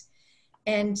underneath it,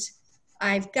 and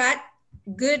I've got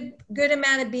good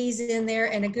amount of bees in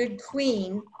there and a good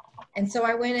queen, and so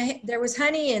I went ahead. There was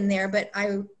honey in there, but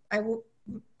I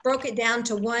broke it down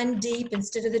to 1 deep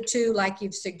instead of the 2 like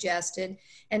you've suggested.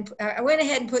 And I went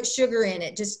ahead and put sugar in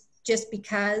it just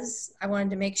because I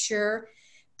wanted to make sure.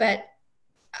 But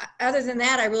other than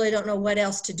that, I really don't know what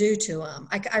else to do to them.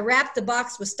 I wrapped the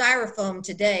box with styrofoam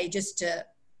today just to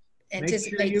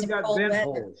anticipate Make sure you've got vent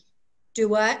holes. Do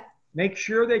what? Make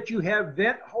sure that you have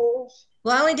vent holes.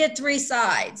 Well, I only did 3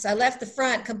 sides. I left the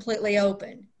front completely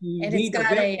open. You and need it's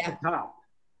got a vent at the top.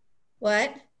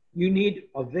 What? You need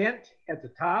a vent at the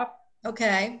top.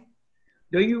 Okay.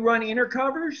 Do you run inner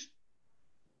covers?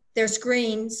 They're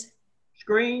screens.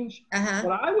 Screens? Uh-huh.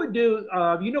 What I would do,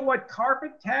 you know what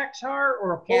carpet tacks are,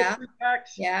 or upholstery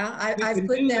tacks? Yeah, I've put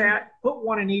put them. That, put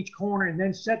 1 in each corner and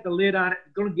then set the lid on it.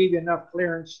 It's going to give you enough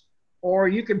clearance. Or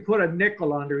you can put a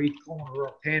nickel under each corner or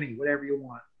a penny, whatever you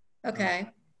want. Okay.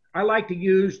 I like to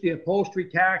use the upholstery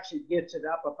tacks. It gets it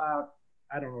up about,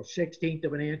 I don't know, 1/16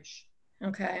 of an inch.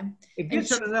 Okay. It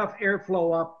gets it enough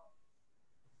airflow up.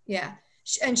 Yeah.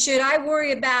 And should I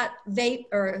worry about vape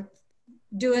or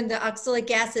doing the oxalic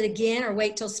acid again, or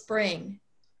wait till spring?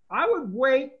 I would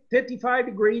wait 55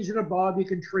 degrees and above. You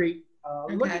can treat.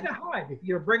 Look Okay. at the hive. If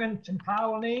you're bringing some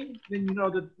pollen in, then you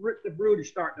know the brood is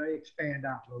starting to expand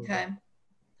out a little Okay.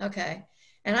 bit. Okay.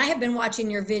 And I have been watching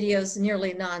your videos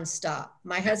nearly nonstop.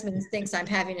 My husband thinks I'm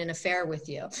having an affair with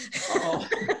you. Oh.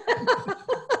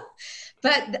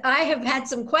 But I have had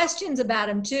some questions about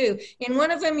them too. In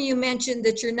one of them, you mentioned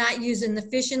that you're not using the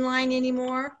fishing line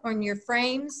anymore on your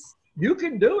frames. You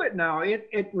can do it now.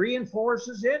 It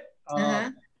reinforces it.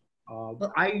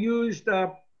 I used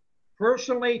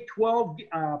personally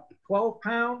 12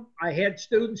 pound. I had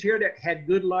students here that had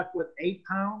good luck with 8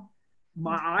 pound.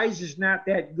 My eyes is not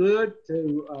that good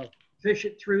to fish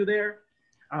it through there.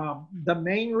 The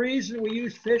main reason we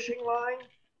use fishing line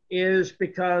is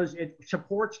because it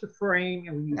supports the frame,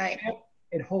 and when you ship,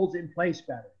 it holds it in place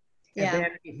better. Yeah. And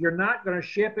then if you're not going to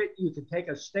ship it, you can take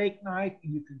a steak knife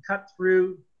and you can cut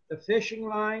through the fishing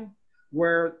line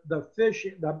where the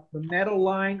metal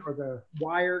line or the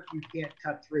wire you can't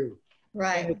cut through.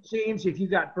 Right. And it seems if you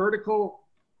got vertical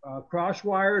cross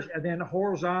wires and then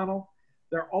horizontal,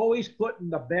 they're always putting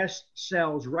the best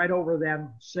cells right over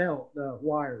them the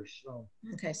wires. So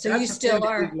okay, so you still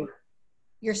are.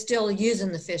 You're still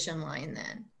using the fishing line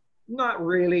then? Not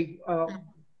really,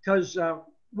 because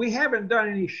we haven't done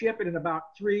any shipping in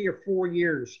about 3 or 4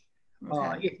 years.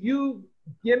 Okay. If you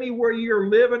give me where you're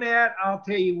living at, I'll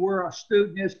tell you where a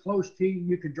student is close to you.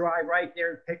 You can drive right there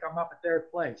and pick them up at their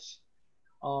place.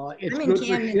 It's good for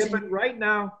shipping. Right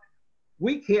now,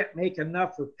 we can't make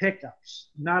enough for pickups,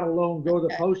 not alone go to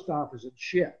the post office and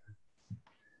ship.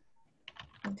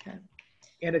 Okay.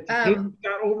 And if people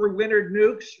got overwintered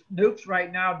nukes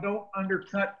right now don't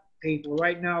undercut people.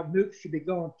 Right now, nukes should be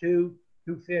going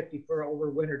 $250 for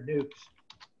overwintered nukes.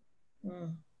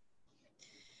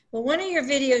 Well, one of your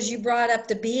videos, you brought up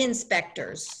the bee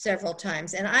inspectors several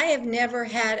times, and I have never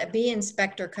had a bee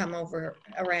inspector come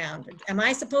around. Am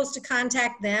I supposed to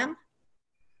contact them?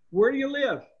 Where do you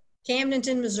live?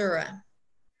 Camdenton, Missouri.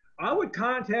 I would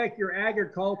contact your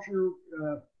agriculture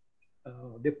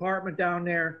department down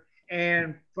there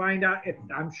and find out if,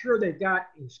 I'm sure they've got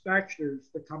inspectors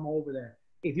to come over there.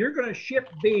 If you're going to ship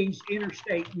bees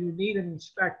interstate, you need them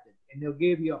inspected, and they'll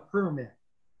give you a permit.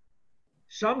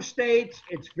 Some states,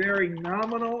 it's very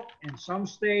nominal, and some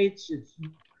states,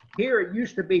 here it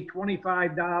used to be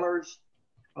 $25.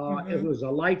 It was a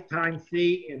lifetime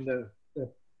fee, and the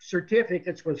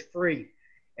certificates was free.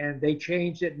 And they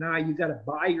changed it. Now you got to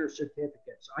buy your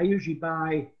certificates. I usually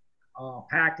buy a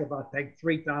pack of, I think,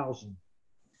 3,000.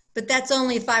 But that's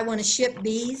only if I want to ship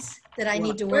bees that I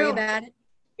need to worry about it?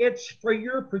 It's for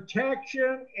your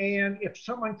protection, and if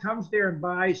someone comes there and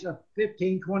buys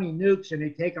 15, 20 nukes and they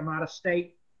take them out of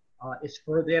state, it's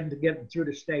for them to get them through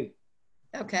the state.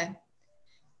 Okay.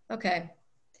 Okay.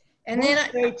 And Most then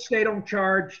states, they don't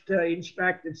charge to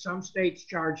inspect, and some states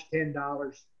charge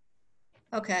 $10.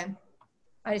 Okay.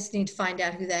 I just need to find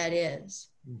out who that is.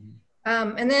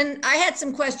 And then I had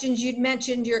some questions. You'd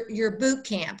mentioned your boot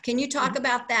camp. Can you talk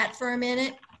about that for a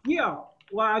minute? Yeah.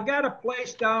 Well, I got a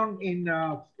place down in,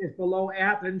 it's below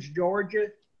Athens,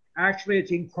 Georgia. Actually,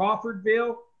 it's in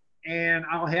Crawfordville, and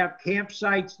I'll have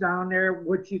campsites down there,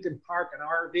 which you can park an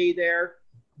RV there.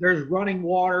 There's running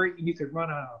water. You can run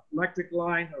an electric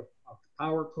line or a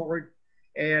power cord,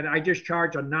 and I just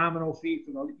charge a nominal fee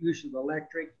for the use of the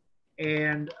electric.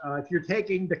 And if you're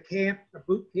taking the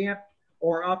boot camp,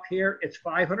 or up here, it's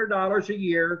 $500 a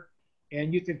year,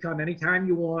 and you can come anytime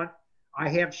you want. I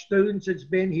have students that's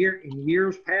been here in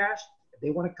years past. If they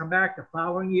want to come back the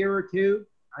following year or two,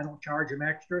 I don't charge them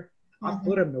extra. I'll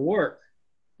put them to work.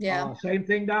 Yeah. Same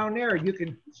thing down there. You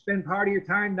can spend part of your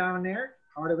time down there,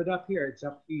 part of it up here. It's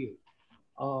up to you.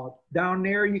 Down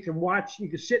there, you can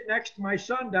sit next to my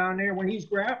son down there when he's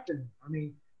grafting. I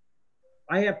mean,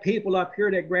 I have people up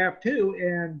here that graft too,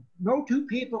 and no two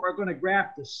people are going to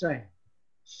graft the same.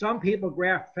 Some people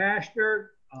graft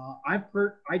faster.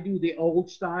 I do the old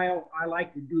style. I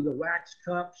like to do the wax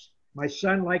cups. My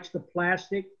son likes the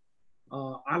plastic.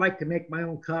 I like to make my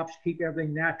own cups, keep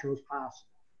everything natural as possible.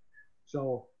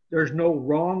 So there's no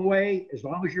wrong way. As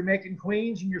long as you're making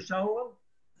queens and you're selling them,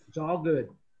 it's all good.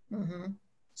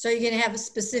 So you're going to have a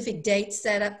specific date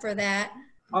set up for that?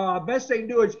 Best thing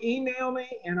to do is email me,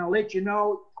 and I'll let you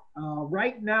know.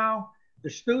 Right now, the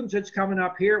students that's coming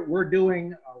up here, we're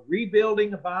doing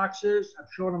rebuilding the boxes. I'm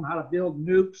showing them how to build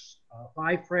nukes,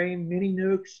 5-frame mini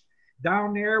nukes.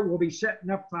 Down there, we'll be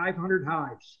setting up 500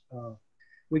 hives.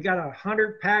 We got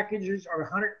 100 packages or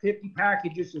 150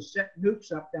 packages to set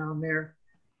nukes up down there.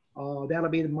 That'll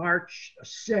be the March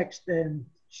 6th and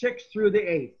 6th through the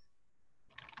 8th.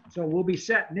 So we'll be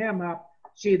setting them up.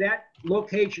 See that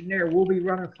location there, we'll be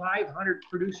running 500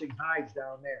 producing hives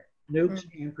down there, nukes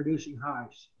and producing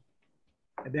hives.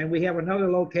 And then we have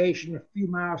another location a few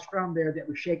miles from there that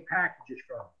we shake packages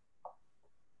from.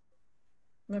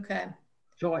 Okay.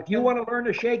 So if you want to learn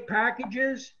to shake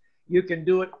packages, you can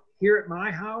do it here at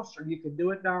my house, or you can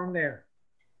do it down there.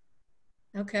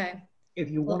 Okay. If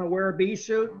you want to wear a bee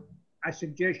suit, I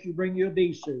suggest you bring you a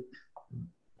bee suit.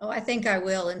 Oh, I think I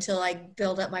will until I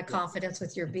build up my confidence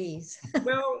with your bees.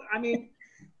 Well, I mean,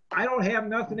 I don't have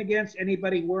nothing against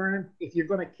anybody wearing, if you're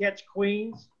going to catch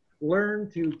queens, learn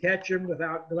to catch them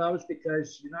without gloves,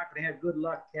 because you're not going to have good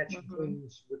luck catching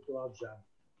queens with gloves on.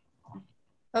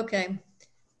 Okay.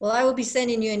 Well, I will be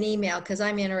sending you an email because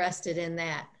I'm interested in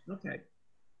that. Okay.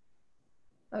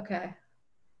 Okay.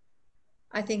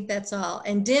 I think that's all.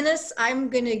 And Dennis, I'm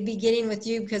going to be getting with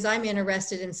you because I'm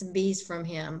interested in some bees from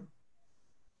him.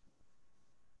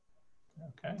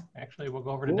 Okay. Actually, we'll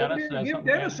go over to Dennis. Give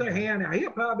Dennis a hand. He'll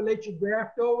probably let you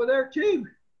graft over there too.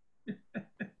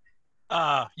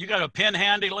 You got a pen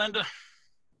handy, Linda?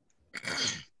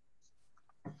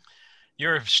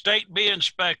 Your state bee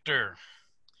inspector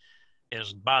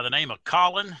is by the name of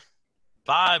Colin,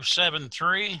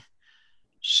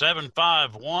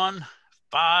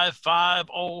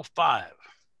 573-751-5505.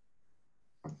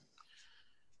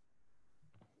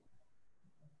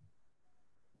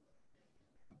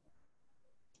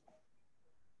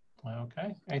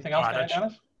 Okay. Anything else,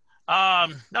 Dennis?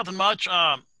 Nothing much.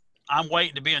 I'm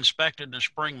waiting to be inspected in the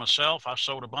spring myself. I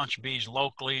sold a bunch of bees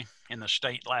locally in the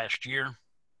state last year.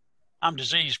 I'm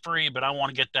disease free, but I want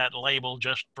to get that label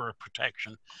just for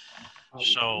protection.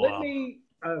 So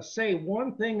say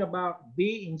one thing about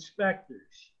bee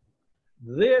inspectors.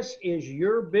 This is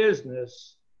your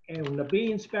business, and when the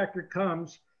bee inspector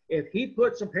comes, if he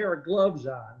puts a pair of gloves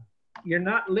on, you're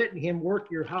not letting him work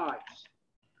your hives.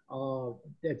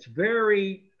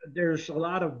 There's a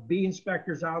lot of bee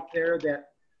inspectors out there that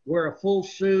wear a full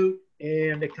suit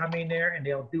and they come in there and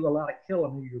they'll do a lot of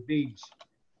killing of your bees.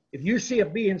 If you see a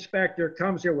bee inspector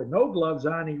comes there with no gloves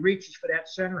on, he reaches for that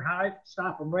center hive,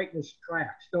 stop him right in his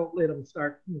tracks. Don't let him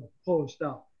start pulling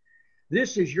stuff.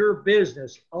 This is your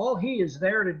business. All he is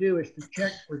there to do is to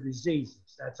check for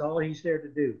diseases. That's all he's there to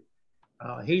do.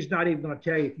 He's not even going to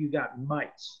tell you if you got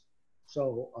mites.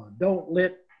 So don't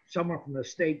let someone from the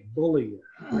state bully you.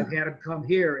 I've had them come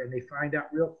here and they find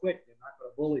out real quick they're not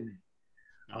going to bully me.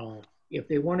 If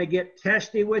they want to get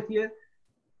testy with you,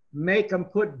 make them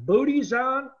put booties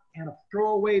on and a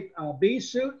throwaway bee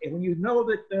suit. And when you know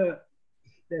that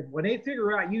when they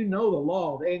figure out you know the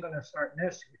law, they ain't going to start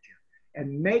messing with you.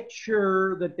 And make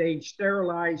sure that they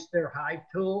sterilize their hive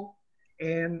tool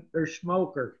and their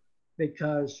smoker,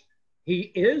 because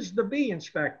he is the bee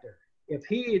inspector. If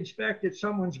he inspected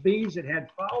someone's bees that had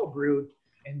foul brood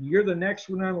and you're the next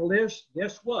one on the list,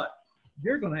 guess what?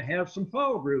 You're going to have some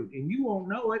foul brood and you won't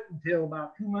know it until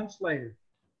about 2 months later.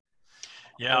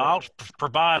 Yeah, I'll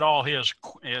provide all his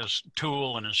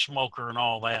tool and his smoker and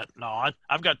all that. No,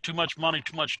 I've got too much money,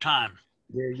 too much time.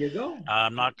 There you go.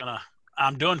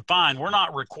 I'm doing fine. We're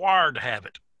not required to have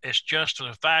it. It's just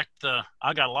the fact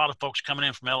I got a lot of folks coming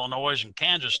in from Illinois and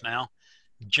Kansas now,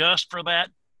 just for that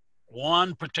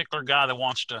one particular guy that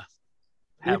wants to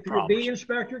have problems. If the bee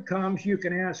inspector comes, you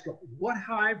can ask him, what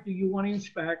hive do you want to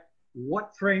inspect?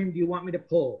 What frame do you want me to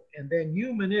pull? And then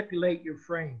you manipulate your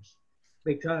frames.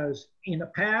 Because in the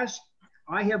past,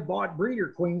 I have bought breeder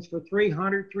queens for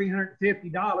 $300,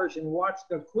 $350 and watched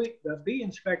the bee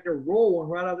inspector roll one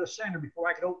right out of the center before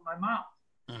I could open my mouth.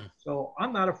 So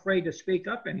I'm not afraid to speak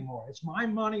up anymore. It's my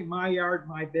money, my yard,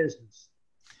 my business.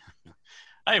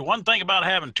 Hey, one thing about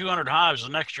having 200 hives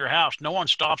next to your house, no one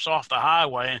stops off the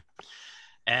highway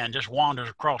and just wanders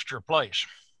across your place.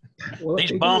 Well,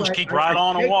 these bums keep right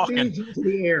on and walking. Into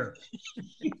the air.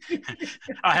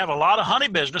 I have a lot of honey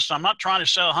business. I'm not trying to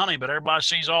sell honey, but everybody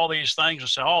sees all these things and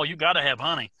say, oh, you got to have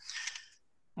honey.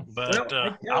 But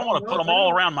I want to put them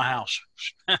all around my house.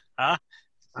 Huh?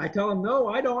 I tell them, no,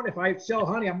 I don't. If I sell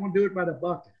honey, I'm going to do it by the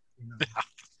bucket.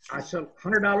 I sell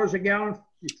 $100 a gallon,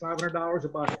 it's $500 a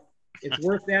bucket. It's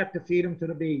worth that to feed them to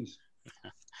the bees.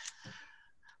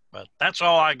 But that's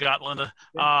all I got, Linda.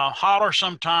 Holler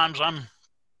sometimes. I'm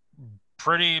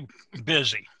pretty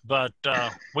busy, but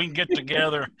we can get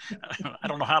together. I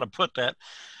don't know how to put that.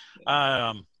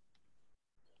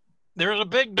 There's a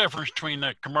big difference between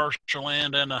the commercial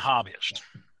end and the hobbyist.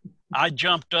 I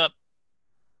jumped up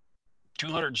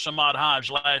 200 and some odd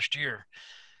hives last year,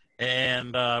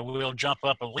 and we'll jump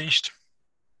up at least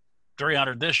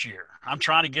 300 this year. I'm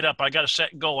trying to get up. I got a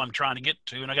set goal I'm trying to get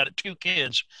to, and I got 2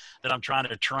 kids that I'm trying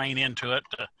to train into it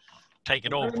to take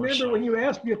it over. I remember when you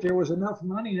asked me if there was enough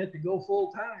money in it to go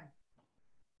full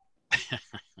time.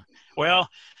 Well,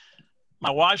 my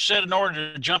wife said in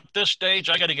order to jump this stage,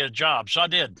 I got to get a job. So I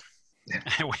did.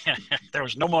 There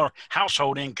was no more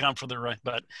household income for the,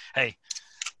 but hey,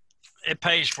 it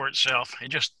pays for itself.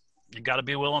 You got to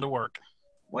be willing to work.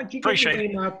 Once you get your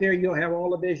name out there, you'll have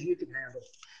all of this you can handle.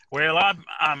 Well,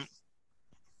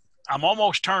 I'm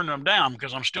almost turning them down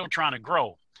because I'm still trying to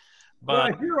grow.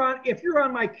 But well, if you're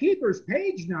on my keepers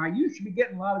page now, you should be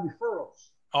getting a lot of referrals.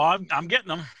 Oh, I'm getting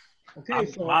them. Okay,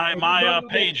 so my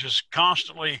page is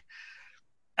constantly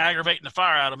aggravating the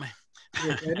fire out of me.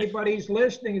 If anybody's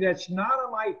listening that's not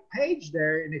on my page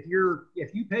there, and if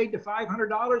you paid the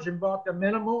 $500 and bought the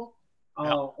minimal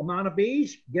amount of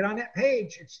bees, get on that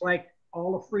page. It's like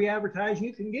all the free advertising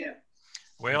you can get.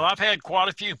 Well, I've had quite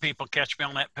a few people catch me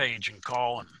on that page and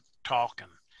call and talk,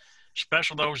 and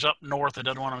especially those up north that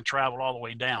doesn't want to travel all the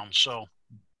way down. So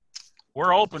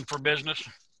we're open for business.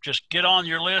 Just get on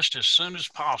your list as soon as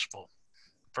possible.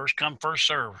 First come, first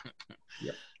serve.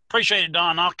 Yep. Appreciate it,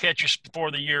 Don. I'll catch you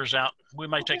before the year's out. We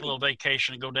may take a little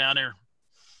vacation and go down there.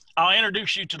 I'll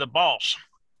introduce you to the boss.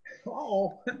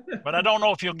 Oh. But I don't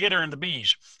know if you'll get her in the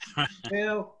bees.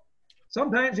 Well,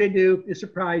 sometimes they do. They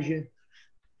surprise you.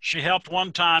 She helped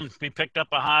one time. We picked up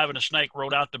a hive and a snake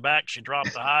rode out the back. She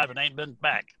dropped the hive and ain't been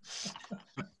back.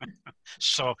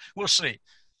 So we'll see.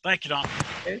 Thank you, Don.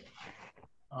 Okay.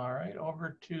 All right,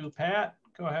 over to Pat.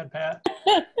 Go ahead, Pat.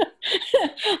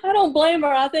 I don't blame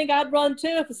her. I think I'd run too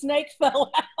if a snake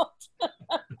fell out.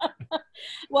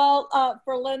 Well,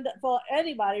 for Linda, for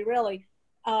anybody really,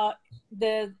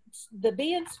 the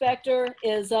bee inspector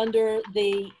is under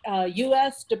the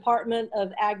U.S. Department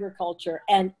of Agriculture,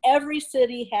 and every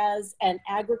city has an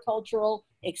agricultural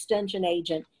extension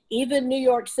agent. Even New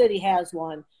York City has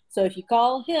one. So if you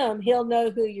call him, he'll know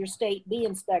who your state bee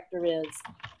inspector is.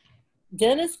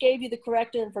 Dennis gave you the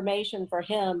correct information for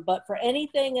him, but for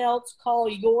anything else, call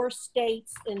your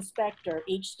state's inspector.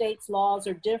 Each state's laws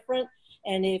are different.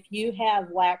 And if you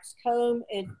have wax comb,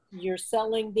 if you're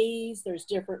selling bees, there's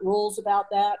different rules about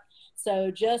that. So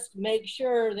just make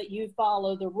sure that you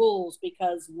follow the rules,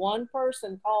 because one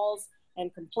person calls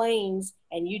and complains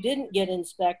and you didn't get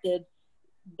inspected,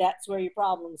 that's where your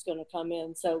problem is going to come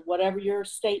in. So whatever your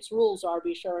state's rules are,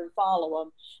 be sure and follow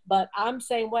them. But I'm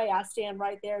same way. I stand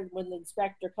right there when the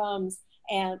inspector comes,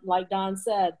 and like Don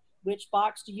said, which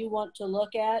box do you want to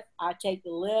look at? I take the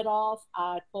lid off,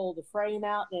 I pull the frame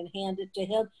out and hand it to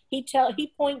him.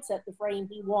 He points at the frame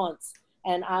he wants,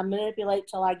 and I manipulate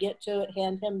till I get to it,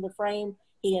 hand him the frame,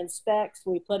 he inspects,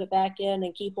 we put it back in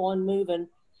and keep on moving.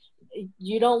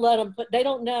 You don't let them they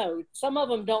don't know. Some of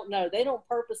them don't know. They don't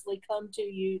purposely come to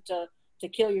you to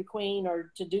kill your queen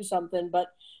or to do something. But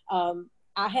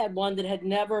I had one that had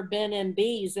never been in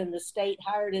bees, and the state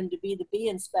hired him to be the bee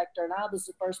inspector, and I was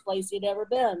the first place he'd ever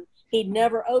been. He'd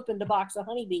never opened a box of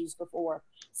honeybees before.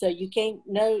 So you can't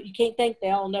think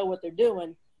they all know what they're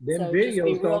doing. Them so videos just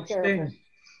be real don't careful. sting.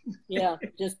 Yeah,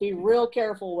 just be real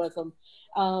careful with them.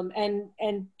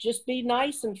 And just be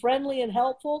nice and friendly and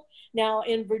helpful. Now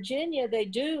in Virginia, they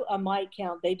do a mite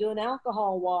count. They do an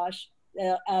alcohol wash.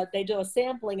 They do a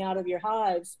sampling out of your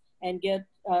hives and get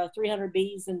 300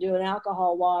 bees and do an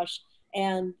alcohol wash.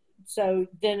 And so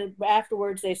then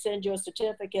afterwards they send you a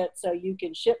certificate so you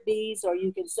can ship bees or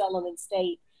you can sell them in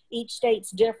state. Each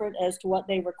state's different as to what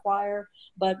they require,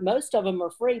 but most of them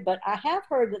are free. But I have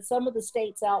heard that some of the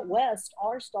states out west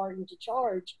are starting to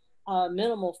charge a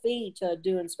minimal fee to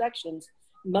do inspections.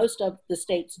 Most of the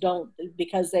states don't,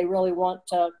 because they really want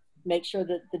to make sure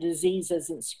that the disease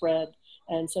isn't spread.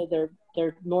 And so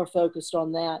they're more focused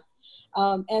on that.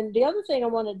 And the other thing I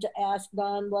wanted to ask,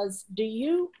 Don, was do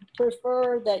you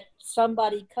prefer that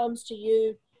somebody comes to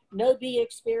you, no bee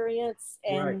experience,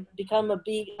 and become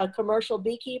a commercial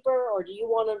beekeeper, or do you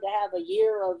want them to have a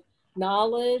year of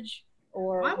knowledge?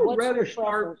 Or I would what's rather your start,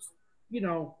 preference?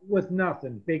 with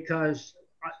nothing, because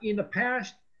in the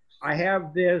past, I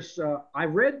have this, I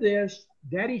read this,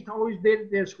 Daddy always did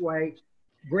it this way,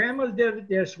 Grandma did it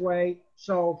this way,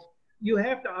 so you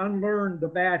have to unlearn the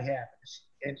bad habits.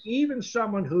 And even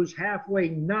someone who's halfway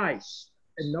nice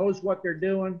and knows what they're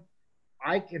doing,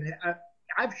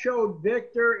 I've showed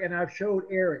Victor and I've showed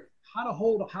Eric how to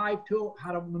hold a hive tool,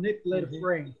 how to manipulate a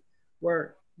frame,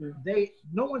 where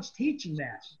no one's teaching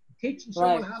that. Teaching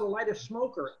someone how to light a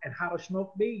smoker and how to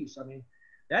smoke bees. I mean,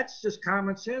 that's just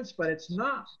common sense, but it's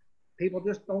not. People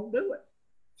just don't do it.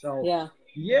 So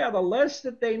yeah, the less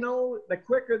that they know, the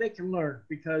quicker they can learn,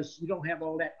 because you don't have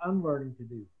all that unlearning to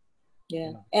do.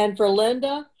 Yeah. And for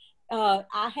Linda,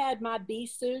 I had my bee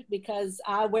suit because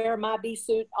I wear my bee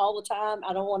suit all the time.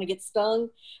 I don't want to get stung,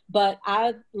 but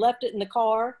I left it in the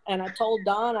car and I told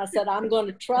Don, I said, I'm going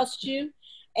to trust you.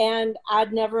 And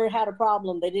I'd never had a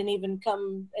problem. They didn't even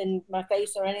come in my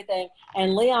face or anything.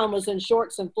 And Leon was in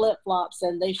shorts and flip-flops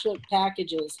and they shook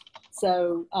packages.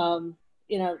 So,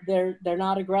 they're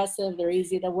not aggressive. They're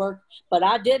easy to work. But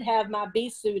I did have my bee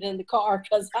suit in the car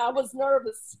because I was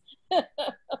nervous.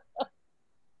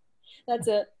 That's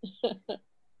it.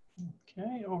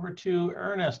 Okay, over to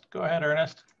Ernest. Go ahead,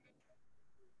 Ernest.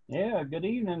 Yeah, good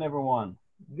evening, everyone.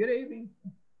 Good evening.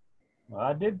 Well,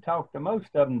 I did talk to most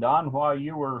of them, Don, while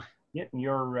you were getting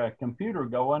your computer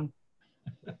going.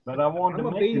 But I wanted to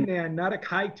mention, I'm a bee man, not a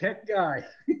high-tech guy.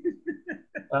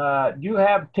 do you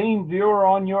have TeamViewer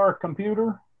on your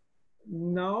computer?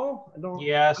 No, I don't.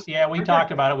 Yes, we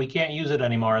talked about it. We can't use it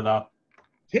anymore, though.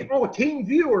 Oh,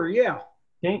 TeamViewer, yeah.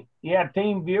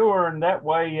 TeamViewer, and that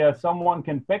way someone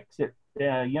can fix it,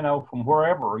 from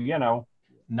wherever,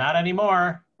 Not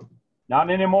anymore. Not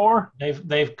anymore?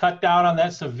 They've cut down on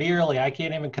that severely. I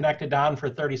can't even connect it down for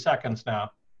 30 seconds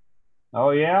now.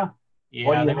 Oh, yeah? Yeah,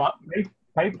 well, they want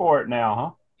pay for it now,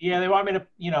 huh? Yeah, they want me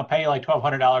to, pay like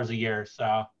 $1,200 a year.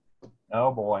 So.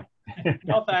 Oh boy.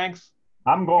 No thanks.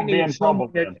 I'm going to be in trouble.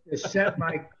 To set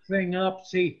my thing up.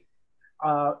 See,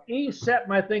 he set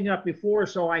my thing up before,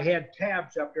 so I had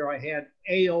tabs up there. I had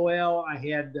AOL, I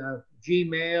had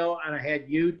Gmail, and I had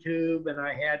YouTube, and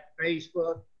I had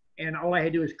Facebook. And all I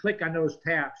had to do is click on those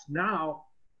tabs. Now,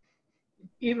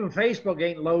 even Facebook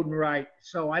ain't loading right,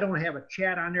 so I don't have a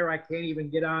chat on there. I can't even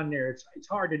get on there. It's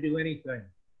hard to do anything.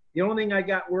 The only thing I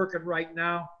got working right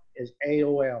now is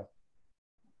AOL.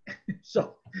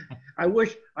 So I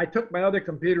wish I took my other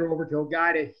computer over to a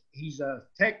guy that he's a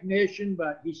technician,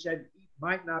 but he said he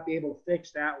might not be able to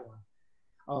fix that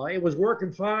one. It was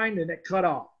working fine and it cut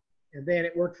off. And then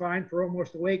it worked fine for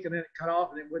almost a week and then it cut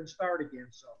off and it wouldn't start again.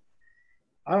 So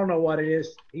I don't know what it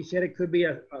is. He said it could be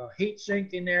a heat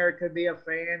sink in there. It could be a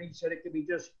fan. He said it could be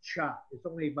just shot. It's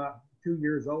only about 2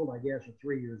 years old, I guess, or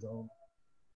 3 years old.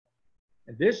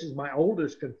 And this is my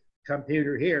oldest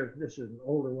computer here. This is an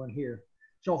older one here.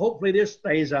 So hopefully this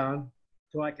stays on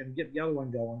so I can get the other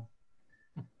one going.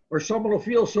 Or someone will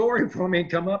feel sorry for me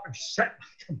and come up and set my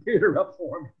computer up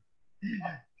for me.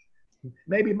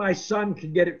 Maybe my son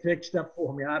can get it fixed up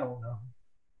for me. I don't know.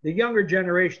 The younger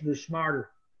generation is smarter.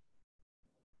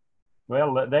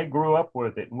 Well, they grew up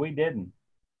with it and we didn't.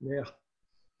 Yeah.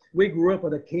 We grew up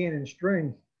with a can and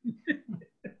string.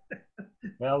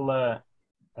 Well,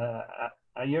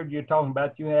 I heard you talking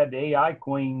about you had the AI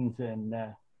Queens, and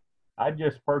I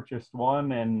just purchased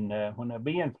one, and when the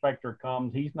bee inspector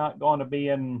comes, he's not going to be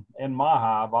in my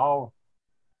hive.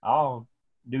 I'll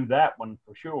do that one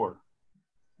for sure.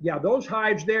 Yeah, those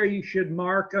hives there, you should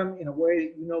mark them in a way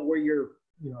that you know where you're,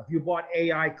 if you bought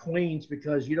AI Queens,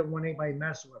 because you don't want anybody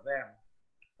messing with them.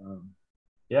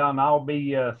 Yeah, and I'll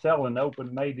be selling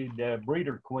open-mated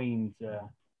breeder queens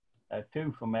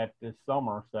too from that this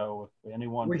summer. So if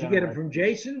anyone, where'd you get them from,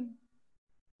 Jason?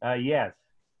 Yes.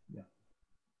 Yeah.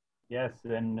 Yes,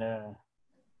 and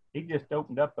he just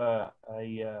opened up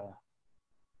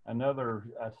another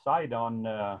site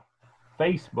on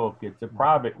Facebook. It's a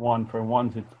private one for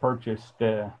ones that's purchased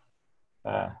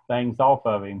things off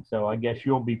of him. So I guess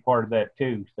you'll be part of that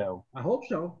too. So I hope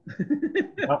so.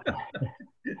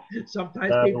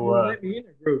 Sometimes people won't let me in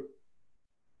a group.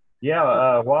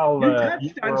 Yeah, while you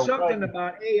touched on something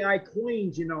about AI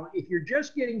Queens. If you're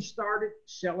just getting started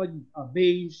selling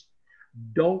bees,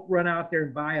 don't run out there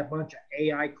and buy a bunch of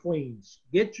AI Queens.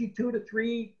 Get you 2 to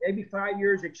 3, maybe 5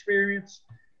 years experience,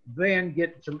 then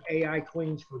get some AI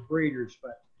Queens for breeders.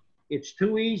 But it's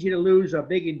too easy to lose a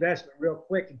big investment real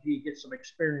quick until you get some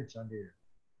experience under you.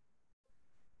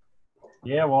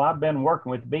 Yeah, well, I've been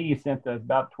working with bees since I was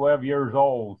about 12 years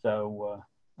old, so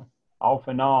off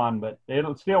and on, but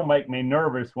it'll still make me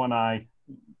nervous when I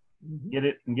get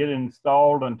it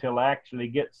installed until I actually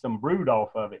get some brood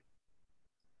off of it.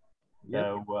 Yep.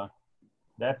 So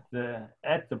that's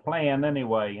the plan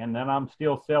anyway. And then I'm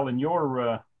still selling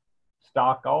your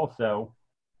stock also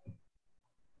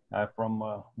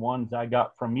from ones I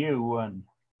got from you, and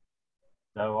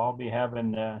so I'll be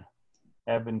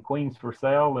having queens for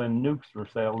sale and nukes for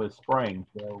sale this spring.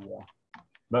 So,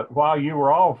 but while you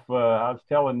were off, I was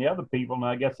telling the other people, and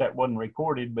I guess that wasn't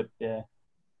recorded, but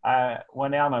I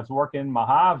went out and I was working in my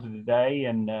hives today,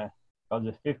 and because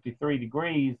it's 53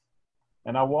 degrees,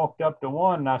 and I walked up to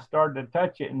one and I started to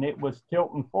touch it, and it was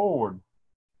tilting forward.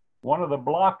 One of the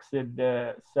blocks had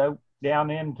soaked down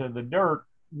into the dirt,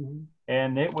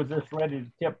 and it was just ready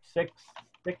to tip six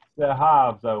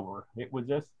hives over. It was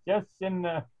just in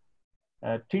the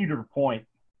teeter point.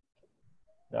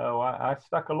 So I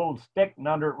stuck a little stick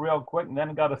under it real quick, and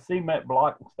then got a cement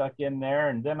block and stuck in there,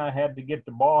 and then I had to get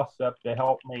the boss up to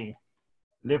help me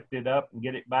lift it up and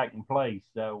get it back in place.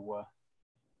 So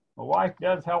my wife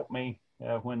does help me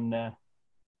when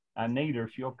I need her.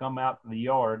 She'll come out to the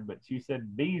yard, but she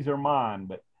said bees are mine,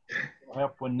 but she'll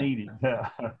help when needed.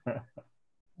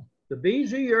 The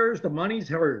bees are yours, the money's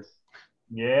hers.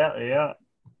 Yeah.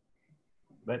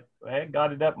 But I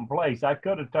got it up in place. I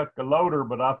could have took the loader,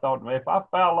 but I thought if I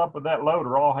foul up with that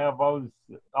loader, I'll have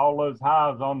all those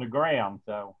hives on the ground.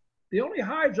 So the only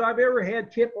hives I've ever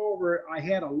had tip over, I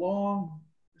had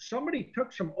somebody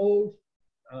took some old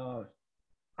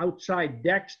outside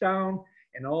decks down,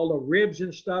 and all the ribs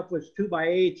and stuff was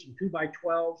 2x8s and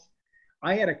 2x12s.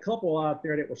 I had a couple out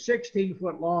there that was 16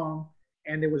 foot long,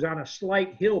 and it was on a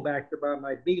slight hill back there by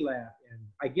my bee lab. And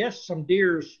I guess some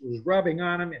deers was rubbing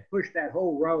on them and pushed that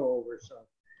whole row over. So,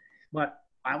 but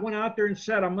I went out there and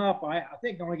set them up. I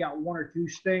think I only got 1 or 2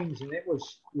 stings, and it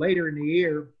was later in the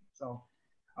year. So,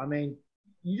 I mean,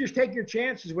 you just take your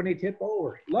chances when they tip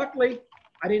over. Luckily,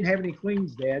 I didn't have any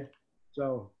queens dead.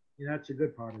 So, that's a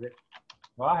good part of it.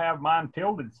 Well, I have mine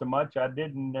tilted so much I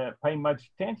didn't pay much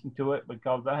attention to it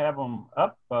because I have them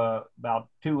up about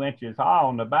 2 inches high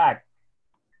on the back,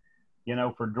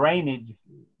 for drainage.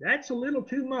 That's a little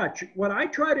too much. What I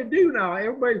try to do now,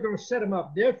 everybody's going to set them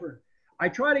up different. I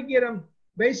try to get them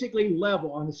basically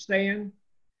level on the stand,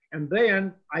 and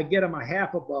then I get them a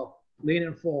half above,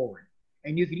 leaning forward.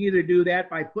 And you can either do that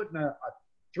by putting a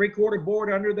 3/4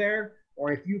 board under there,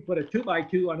 or if you put a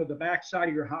 2x2 under the back side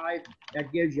of your hive,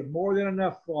 that gives you more than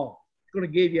enough fall. It's going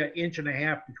to give you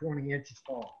 1.5 to 20 inches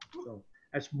fall. So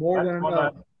That's more than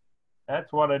enough.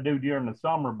 That's what I do during the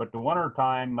summer, but the winter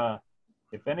time,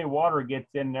 if any water gets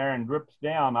in there and drips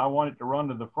down, I want it to run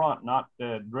to the front, not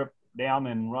to drip down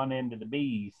and run into the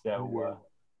bees. So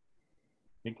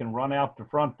it can run out the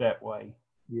front that way.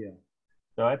 Yeah.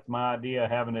 So that's my idea,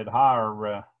 having it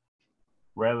higher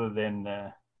rather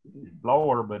than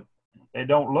lower, but they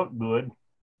don't look good.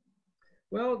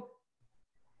 Well,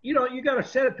 you know, you got to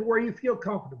set it to where you feel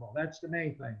comfortable. That's the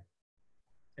main thing.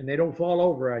 And they don't fall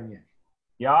over on you.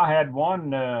 Yeah, I had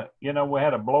one, you know, we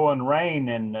had a blowing rain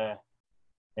and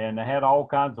I had all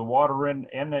kinds of water in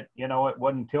it. You know, it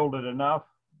wasn't tilted enough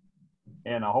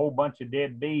and a whole bunch of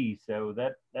dead bees. So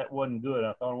that wasn't good.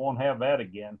 I thought I won't have that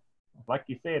again. Like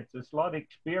you said, it's just a lot of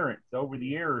experience over the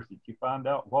years that you find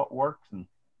out what works and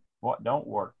what don't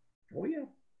work. Oh, yeah.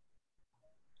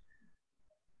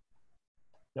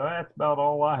 So that's about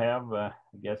all I have, I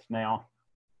guess, now.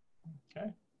 Okay.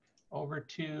 Over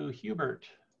to Hubert.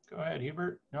 Go ahead,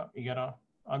 Hubert. No, you got to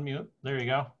unmute. There you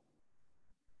go.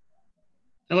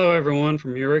 Hello, everyone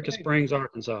from Eureka Springs,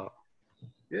 Arkansas.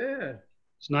 Yeah.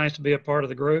 It's nice to be a part of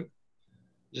the group.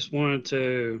 Just wanted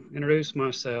to introduce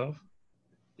myself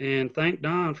and thank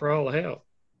Don for all the help.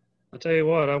 I tell you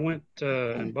what, I went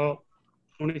and bought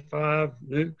 25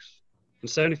 nukes and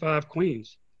 75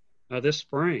 queens this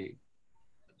spring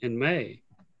in May.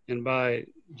 And by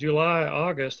July,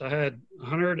 August, I had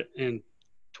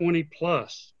 120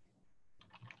 plus.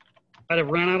 I'd have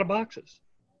run out of boxes.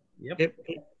 Yep.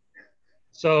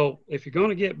 So if you're going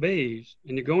to get bees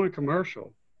and you're going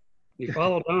commercial, you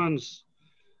follow Don's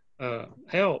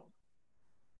help,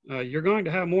 you're going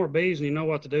to have more bees and you know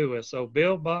what to do with. So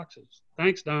build boxes.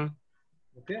 Thanks, Don.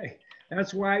 Okay.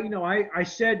 That's why, you know, I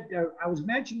said, I was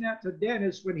mentioning that to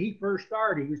Dennis when he first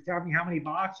started. He was telling me how many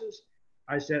boxes.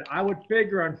 I said, I would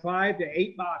figure on 5 to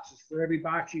 8 boxes for every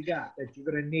box you got that you're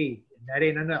going to need. And that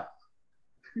ain't enough.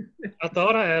 I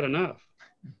thought I had enough,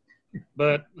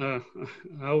 but I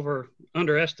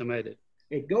underestimated.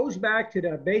 It goes back to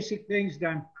the basic things that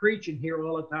I'm preaching here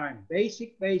all the time.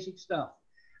 Basic stuff.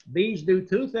 Bees do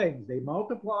 2 things. They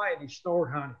multiply and they store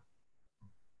honey.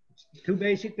 It's 2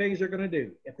 basic things they're going to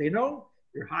do. If they don't,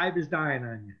 your hive is dying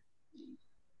on you.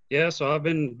 Yeah, so I've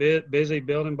been busy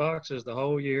building boxes the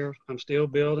whole year. I'm still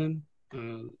building.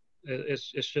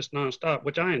 It's just nonstop,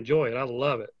 which I enjoy it. I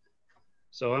love it.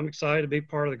 So I'm excited to be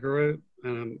part of the group,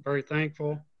 and I'm very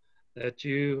thankful that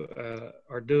you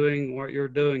are doing what you're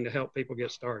doing to help people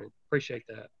get started. Appreciate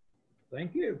that.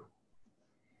 Thank you.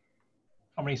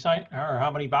 How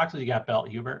many boxes you got built,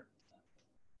 Hubert?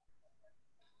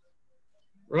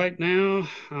 Right now,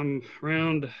 I'm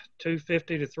around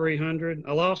 250 to 300.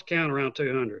 I lost count around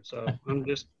 200, so I'm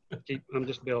just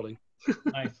building.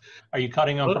 Nice. Are you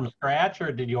cutting them from scratch,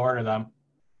 or did you order them?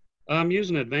 I'm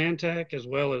using Advantech as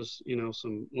well as, you know,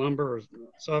 some lumber.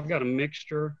 So I've got a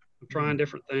mixture. I'm trying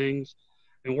different things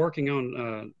and working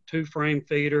on 2 frame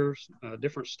feeders,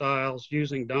 different styles,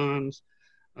 using Don's,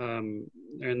 and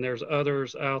there's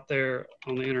others out there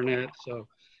on the internet. So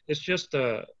it's just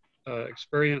a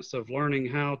experience of learning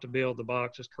how to build the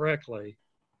boxes correctly,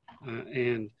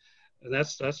 and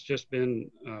that's just been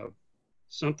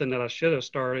something that I should have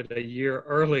started a year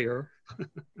earlier,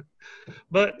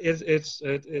 but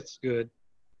it's good.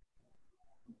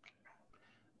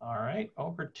 All right,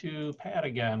 over to Pat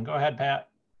again. Go ahead, Pat.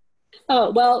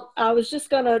 Oh, well, I was just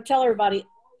going to tell everybody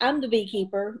I'm the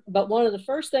beekeeper, but one of the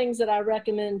first things that I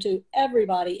recommend to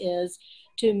everybody is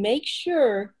to make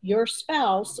sure your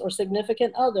spouse or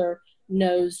significant other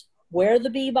knows where the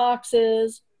bee box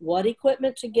is, what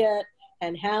equipment to get,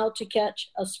 and how to catch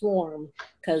a swarm,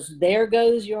 because there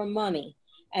goes your money.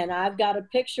 And I've got a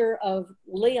picture of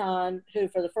Leon, who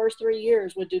for the first 3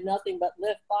 years would do nothing but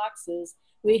lift boxes.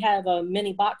 We have a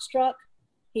mini box truck.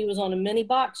 He was on a mini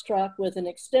box truck with an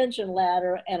extension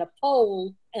ladder and a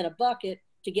pole and a bucket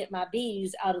to get my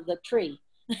bees out of the tree.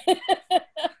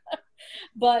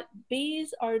 But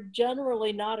bees are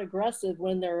generally not aggressive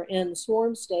when they're in the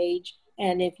swarm stage.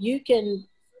 And if you can,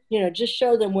 you know, just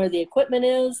show them where the equipment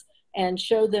is and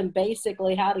show them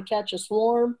basically how to catch a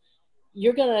swarm,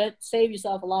 you're going to save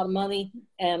yourself a lot of money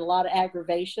and a lot of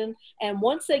aggravation. And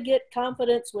once they get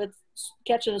confidence with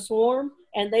catching a swarm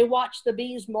and they watch the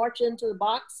bees march into the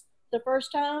box the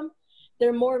first time,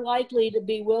 they're more likely to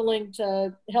be willing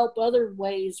to help other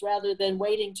ways rather than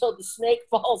waiting till the snake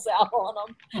falls out on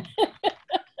them.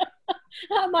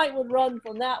 I would run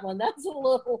from that one. That's a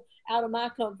little out of my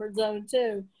comfort zone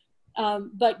too.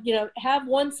 But, you know, have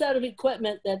one set of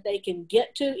equipment that they can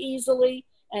get to easily.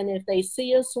 And if they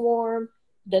see a swarm,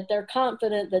 that they're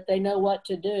confident that they know what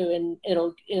to do, and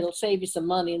it'll save you some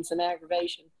money and some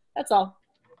aggravation. That's all.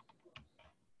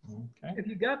 Okay. If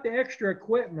you got the extra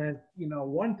equipment, you know,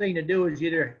 one thing to do is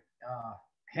either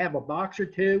have a box or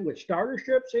two with starter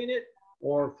strips in it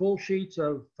or full sheets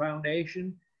of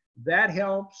foundation. That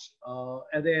helps.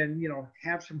 And then, you know,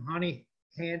 have some honey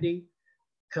handy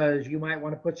because you might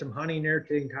want to put some honey in there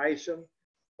to entice them.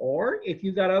 Or if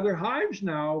you've got other hives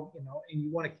now, you know, and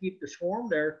you want to keep the swarm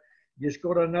there, just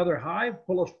go to another hive,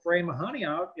 pull a frame of honey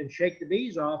out and shake the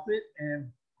bees off it and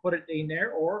put it in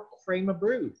there, or frame a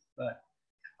brood. But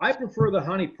I prefer the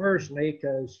honey personally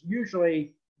because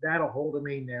usually that'll hold them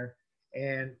in there.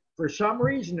 And for some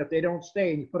reason, if they don't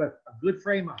stay and you put a good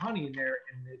frame of honey in there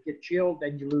and they get chilled,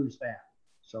 then you lose that.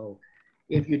 So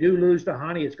if you do lose the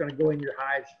honey, it's going to go in your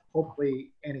hives,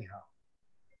 hopefully anyhow.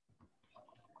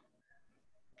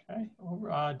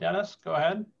 Okay, Dennis, go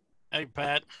ahead. Hey,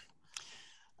 Pat.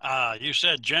 You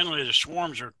said generally the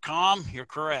swarms are calm. You're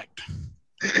correct.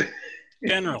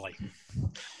 Generally.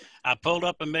 I pulled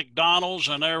up a McDonald's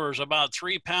and there was about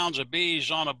 3 pounds of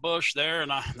bees on a bush there,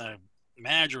 and the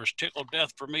manager was tickled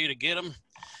death for me to get them.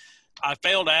 I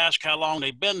failed to ask how long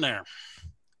they'd been there.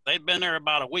 They'd been there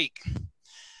about a week.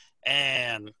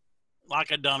 And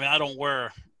like a dummy, I don't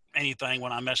wear anything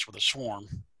when I mess with a swarm.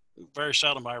 Very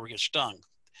seldom I ever get stung.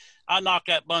 I knocked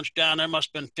that bunch down. There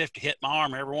must have been 50 hit my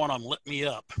arm. Every one of them lit me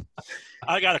up.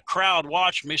 I got a crowd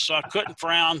watching me, so I couldn't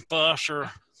frown, fuss, or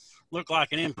look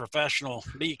like an unprofessional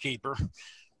beekeeper.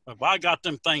 But if I got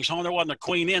them things home, there wasn't a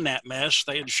queen in that mess.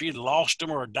 She'd lost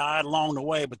them or died along the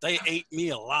way, but they ate me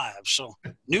alive. So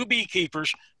new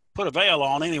beekeepers, put a veil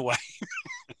on anyway.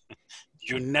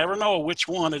 You never know which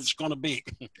one it's going to be.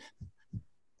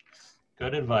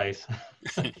 Good advice.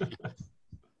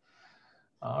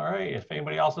 All right, if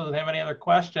anybody else doesn't have any other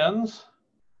questions,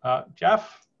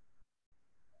 Jeff,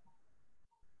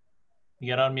 you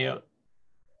get on mute.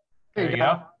 There you go.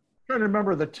 I'm trying to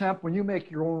remember the temp when you make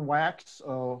your own wax.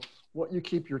 What you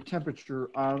keep your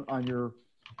temperature on your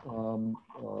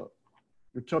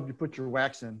tub you put your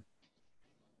wax in.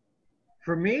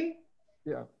 For me?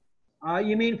 Yeah.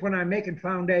 You mean when I'm making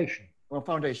foundation? Well,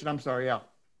 foundation. I'm sorry. Yeah.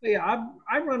 Yeah,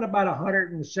 I run about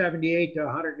 178 to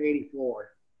 184.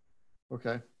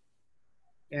 Okay.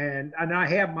 And I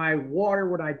have my water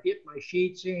when I dip my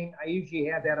sheets in. I usually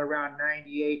have that around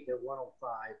 98 to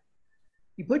 105.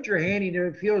 You put your hand in there,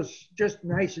 it feels just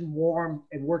nice and warm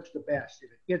and works the best.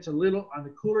 If it gets a little on the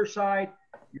cooler side,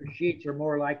 your sheets are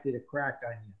more likely to crack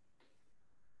on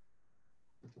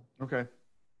you. Okay.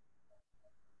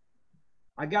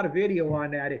 I got a video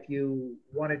on that. If you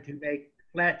wanted to make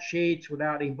flat sheets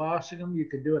without embossing them, you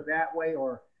can do it that way,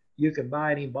 or you can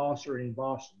buy an embosser and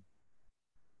emboss them.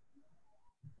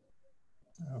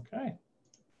 Okay.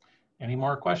 Any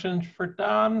more questions for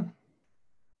Don?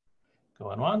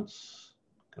 Going once,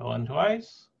 going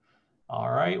twice.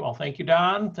 All right. Well, thank you,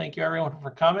 Don. Thank you, everyone,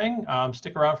 for coming.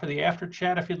 Stick around for the after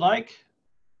chat if you'd like.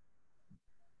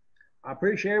 I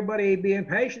appreciate everybody being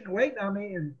patient and waiting on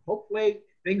me, and hopefully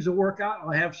things will work out. I'll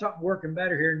have something working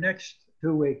better here next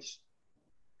 2 weeks.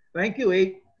 Thank you,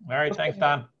 E. All right. Thanks,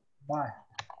 Don. Bye.